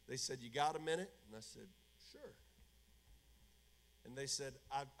 you got a minute? And I said, sure. And they said,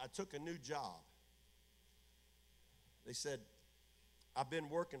 I took a new job. They said, I've been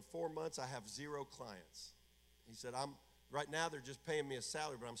working 4 months. I have 0 clients. He said, right now they're just paying me a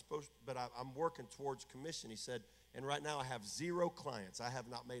salary, but I'm working towards commission. He said, and right now I have 0 clients. I have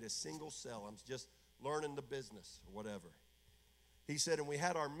not made a single sale. I'm just learning the business or whatever. He said, and we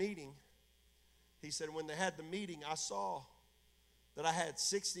had our meeting. He said, when they had the meeting, I saw that I had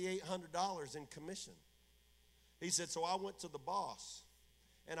 $6,800 in commission. He said, so I went to the boss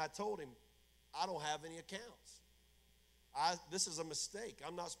and I told him, I don't have any accounts. This is a mistake.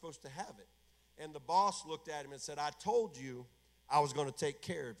 I'm not supposed to have it. And the boss looked at him and said, I told you I was going to take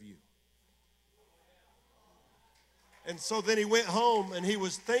care of you. And so then he went home and he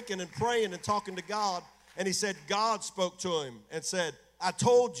was thinking and praying and talking to God. And he said, God spoke to him and said, I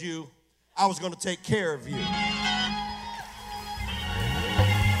told you I was going to take care of you.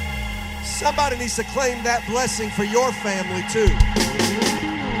 Somebody needs to claim that blessing for your family too.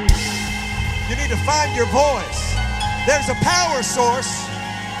 You need to find your voice. There's a power source.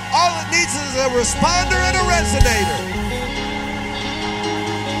 All it needs is a responder and a resonator.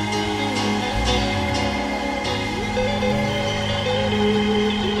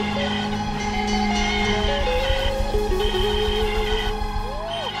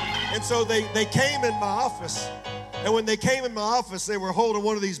 And so they came in my office. And when they came in my office, they were holding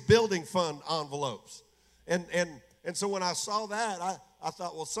one of these building fund envelopes. And so when I saw that, I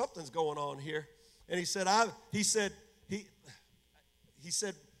thought, well, something's going on here. And he said, now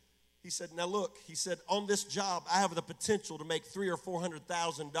look, he said, on this job, I have the potential to make $300,000 or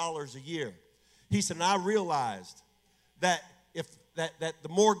 $400,000 a year. He said, and I realized that that the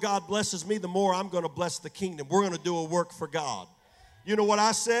more God blesses me, the more I'm going to bless the kingdom. We're going to do a work for God. You know what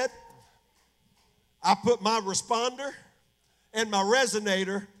I said? I put my responder and my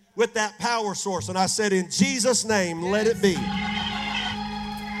resonator with that power source. And I said, in Jesus' name, let it be.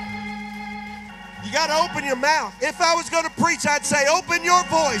 You got to open your mouth. If I was going to preach, I'd say, open your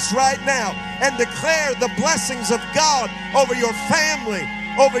voice right now and declare the blessings of God over your family,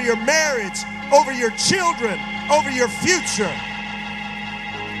 over your marriage, over your children, over your future.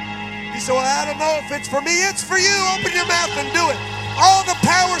 You say, well, I don't know if it's for me. It's for you. Open your mouth and do it. All the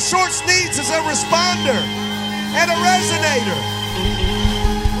power source needs is a responder and a resonator.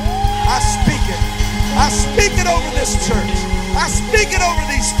 I speak it. I speak it over this church. I speak it over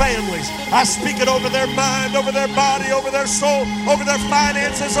these families. I speak it over their mind, over their body, over their soul, over their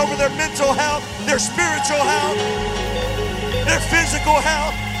finances, over their mental health, their spiritual health, their physical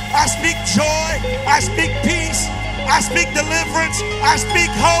health. I speak joy. I speak peace. I speak deliverance. I speak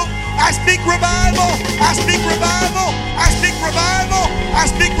hope. I speak revival. I speak revival. I speak revival. I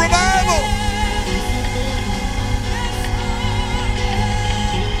speak revival.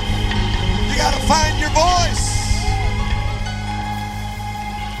 You got to find your voice.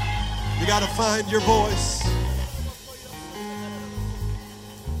 You got to find your voice.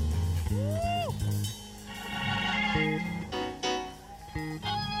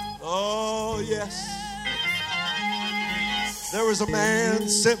 Oh, yes. There was a man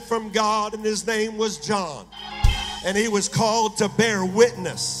sent from God, and his name was John. And he was called to bear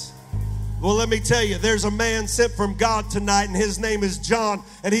witness. Well, let me tell you, there's a man sent from God tonight, and his name is John.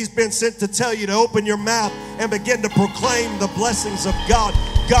 And he's been sent to tell you to open your mouth and begin to proclaim the blessings of God.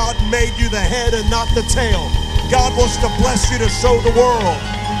 God made you the head and not the tail. God wants to bless you to show the world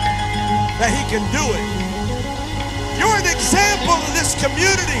that he can do it. You're an example of this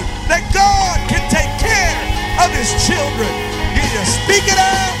community that God can take care of his children. You need to speak it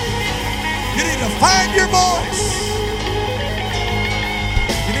out. You need to find your voice.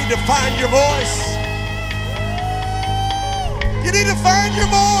 You need to find your voice. You need to find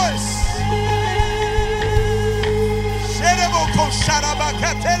your voice.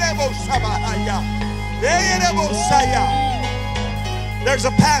 There's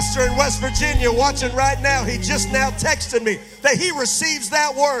a pastor in West Virginia watching right now. He just now texted me that he receives that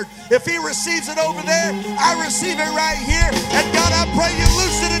word. If he receives it over there, I receive it right here. And God, I pray you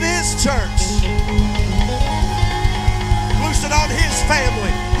loose it in his church. Loose it on his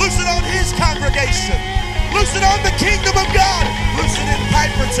family. Loose it on his congregation. Loose it on the kingdom of God. Loose it in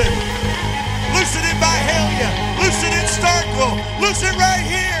Piperton. Loose it in Byhalia. Loose it in Starkville. Loose it right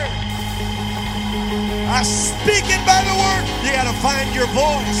here. I speak it by the word. You got to find your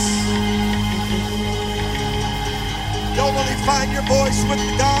voice. Don't only find your voice with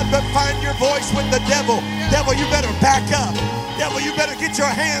God, but find your voice with the devil. Devil, you better back up. Devil, you better get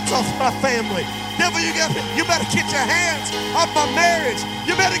your hands off my family. Devil, you better get your hands off my marriage.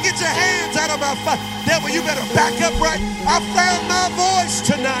 You better get your hands out of my devil, you better back up right. I found my voice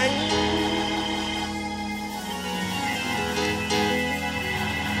tonight.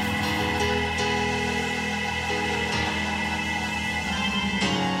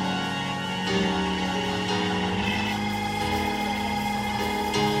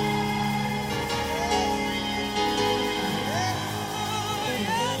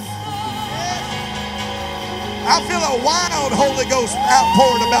 I feel a wild Holy Ghost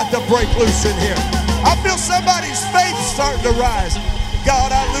outpouring about to break loose in here. I feel somebody's faith starting to rise.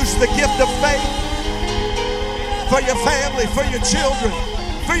 God, I loose the gift of faith for your family, for your children,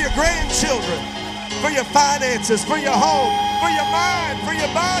 for your grandchildren, for your finances, for your home, for your mind, for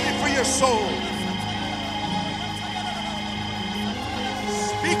your body, for your soul.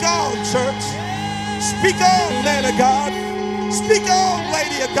 Speak on, church. Speak on, man of God. Speak on,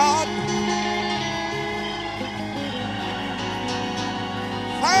 lady of God.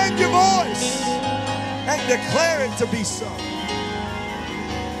 Find your voice and declare it to be so.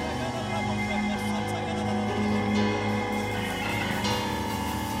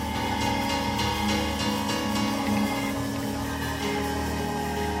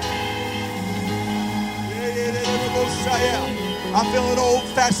 I feel an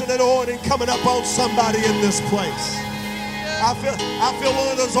old-fashioned anointing coming up on somebody in this place. I feel one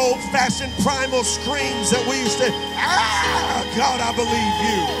of those old-fashioned primal screams that we used to, God, I believe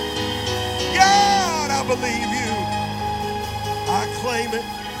you. God, I believe you. I claim it.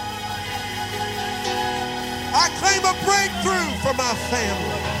 I claim a breakthrough for my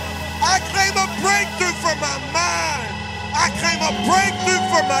family. I claim a breakthrough for my mind. I claim a breakthrough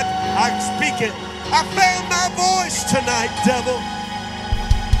for I speak it. I found my voice tonight, devil.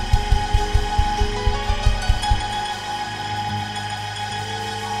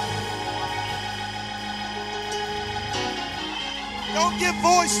 Don't give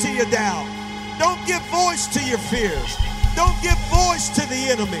voice to your doubt. Don't give voice to your fears. Don't give voice to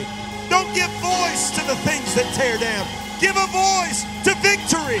the enemy. Don't give voice to the things that tear down. Give a voice to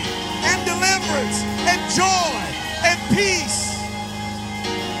victory and deliverance and joy and peace.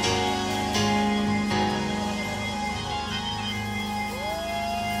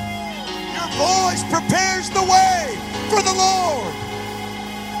 Your voice prepares the way for the Lord.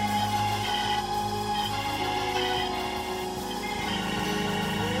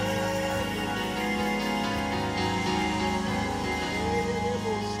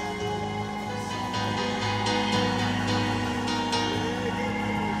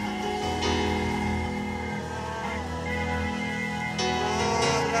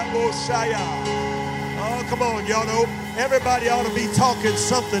 Oh, come on, y'all know. Everybody ought to be talking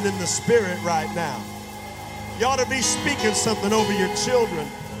something in the spirit right now. You ought to be speaking something over your children,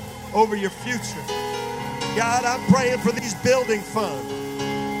 over your future. God, I'm praying for these building funds.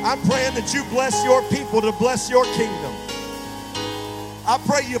 I'm praying that you bless your people to bless your kingdom. I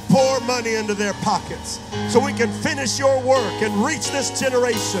pray you pour money into their pockets so we can finish your work and reach this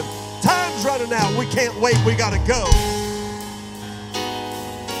generation. Time's running out. We can't wait. We got to go.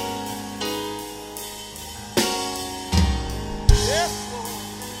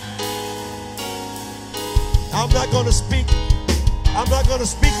 I'm not going to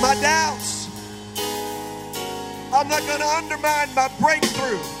speak my doubts. I'm not going to undermine my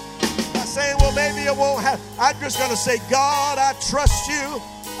breakthrough by saying, well, maybe it won't happen. I'm just going to say, God, I trust you.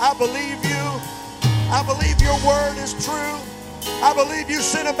 I believe you. I believe your word is true. I believe you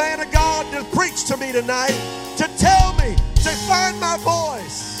sent a man of God to preach to me tonight, to tell me to find my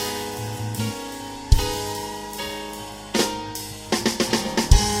voice.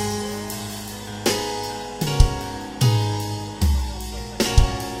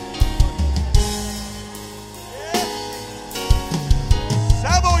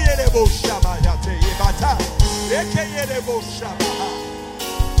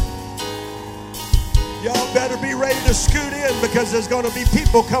 Y'all better be ready to scoot in because there's going to be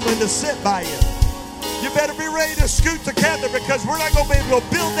people coming to sit by you. You better be ready to scoot together because we're not going to be able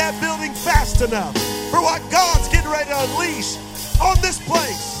to build that building fast enough for what God's getting ready to unleash on this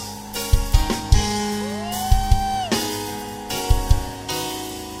place.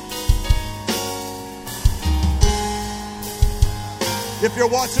 If you're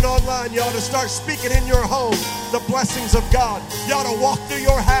watching online, you ought to start speaking in your home the blessings of God. You ought to walk through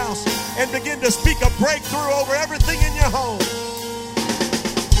your house and begin to speak a breakthrough over everything in your home.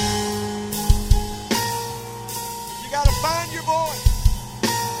 You got to find your voice.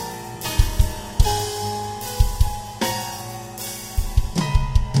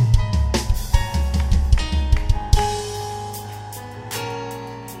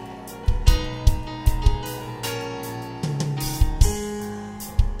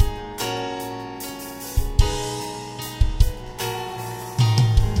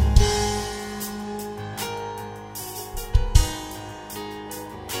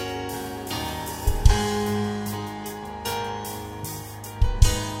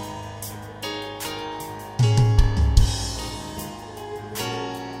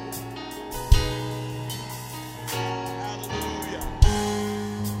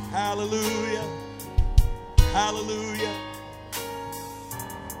 Hallelujah. Hallelujah.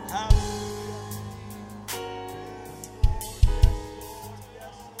 Hallelujah.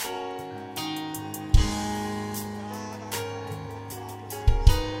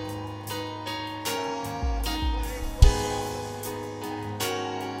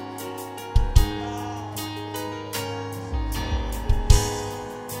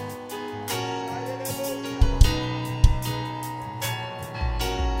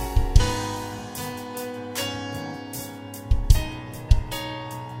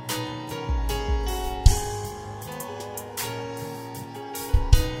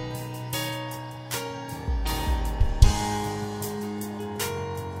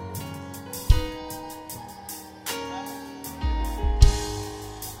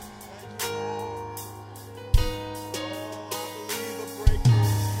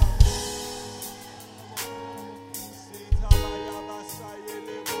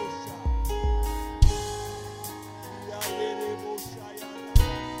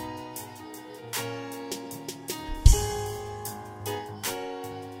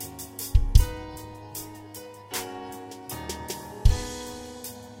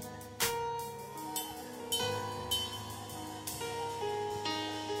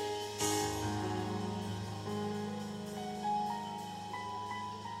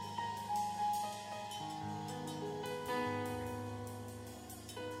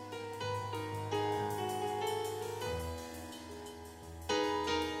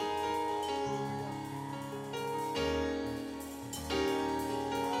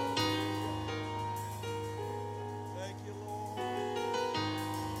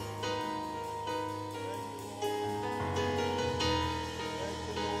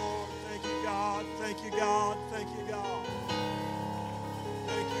 Thank you, God. Thank you, God.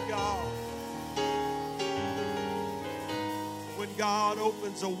 Thank you, God. When God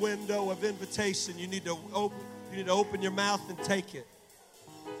opens a window of invitation, you need to open your mouth and take it.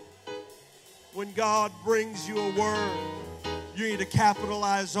 When God brings you a word, you need to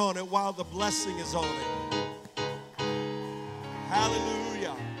capitalize on it while the blessing is on it. Hallelujah.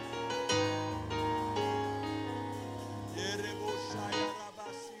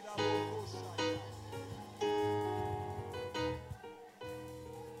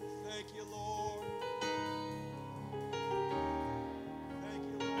 Thank you, Lord. Thank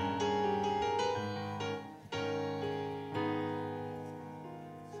you, Lord.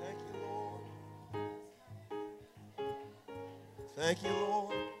 Thank you, Lord. Thank you,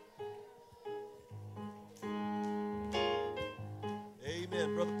 Lord.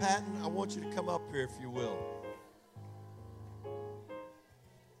 Amen. Brother Patton, I want you to come up here if you will.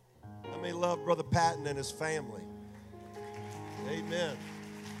 How many love Brother Patton and his family? Amen.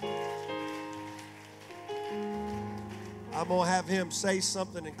 I'm going to have him say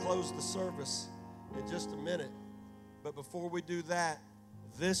something and close the service in just a minute. But before we do that,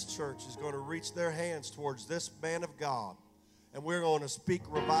 this church is going to reach their hands towards this man of God. And we're going to speak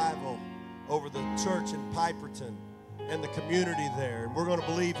revival over the church in Piperton and the community there. And we're going to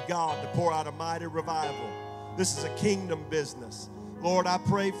believe God to pour out a mighty revival. This is a kingdom business. Lord, I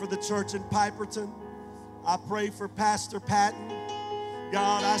pray for the church in Piperton. I pray for Pastor Patton.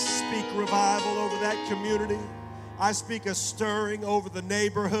 God, I speak revival over that community. I speak a stirring over the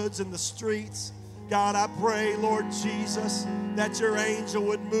neighborhoods and the streets. God, I pray, Lord Jesus, that your angel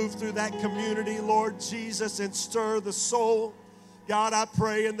would move through that community, Lord Jesus, and stir the soul. God, I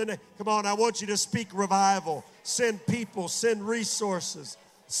pray in the name. Come on, I want you to speak revival. Send people, send resources,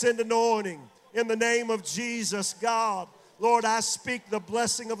 send anointing in the name of Jesus, God. Lord, I speak the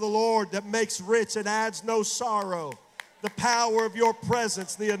blessing of the Lord that makes rich and adds no sorrow. The power of your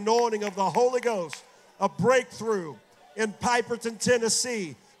presence, the anointing of the Holy Ghost, a breakthrough in Piperton,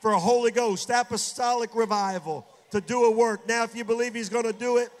 Tennessee for a Holy Ghost apostolic revival to do a work. Now, if you believe he's going to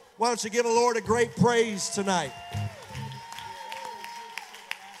do it, why don't you give the Lord a great praise tonight?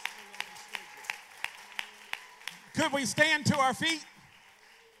 Could we stand to our feet?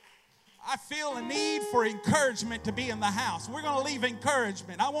 I feel a need for encouragement to be in the house. We're going to leave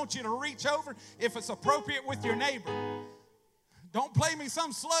encouragement. I want you to reach over, if it's appropriate, with your neighbor. Don't play me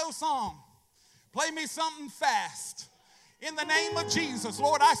some slow song. Play me something fast. In the name of Jesus,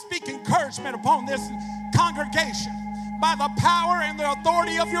 Lord, I speak encouragement upon this congregation. By the power and the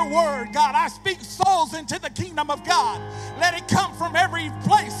authority of your word, God, I speak souls into the kingdom of God. Let it come from every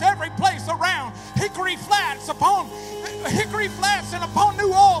place around Hickory Flats and upon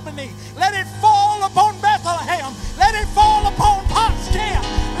New Albany. Let it fall upon Bethlehem. Let it fall upon Potsdam.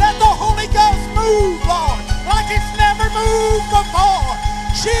 Let the Holy Ghost move, Lord, like it's never moved before.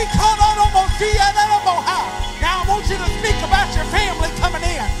 Now I want you to speak about your family coming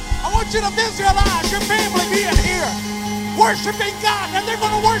in. I want you to visualize your family being here, worshiping God, and they're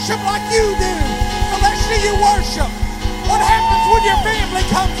going to worship like you do. So let's see you worship. What happens when your family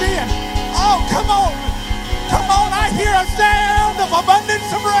comes in? Oh, come on. Come on, I hear a sound of abundance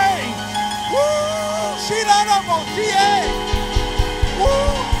of rain. Woo!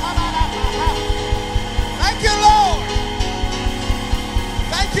 Woo! Thank you, Lord.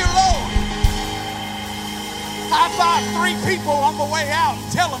 Thank you, Lord. High five 3 people on the way out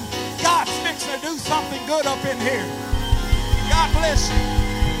and tell them God's fixing to do something good up in here. God bless you.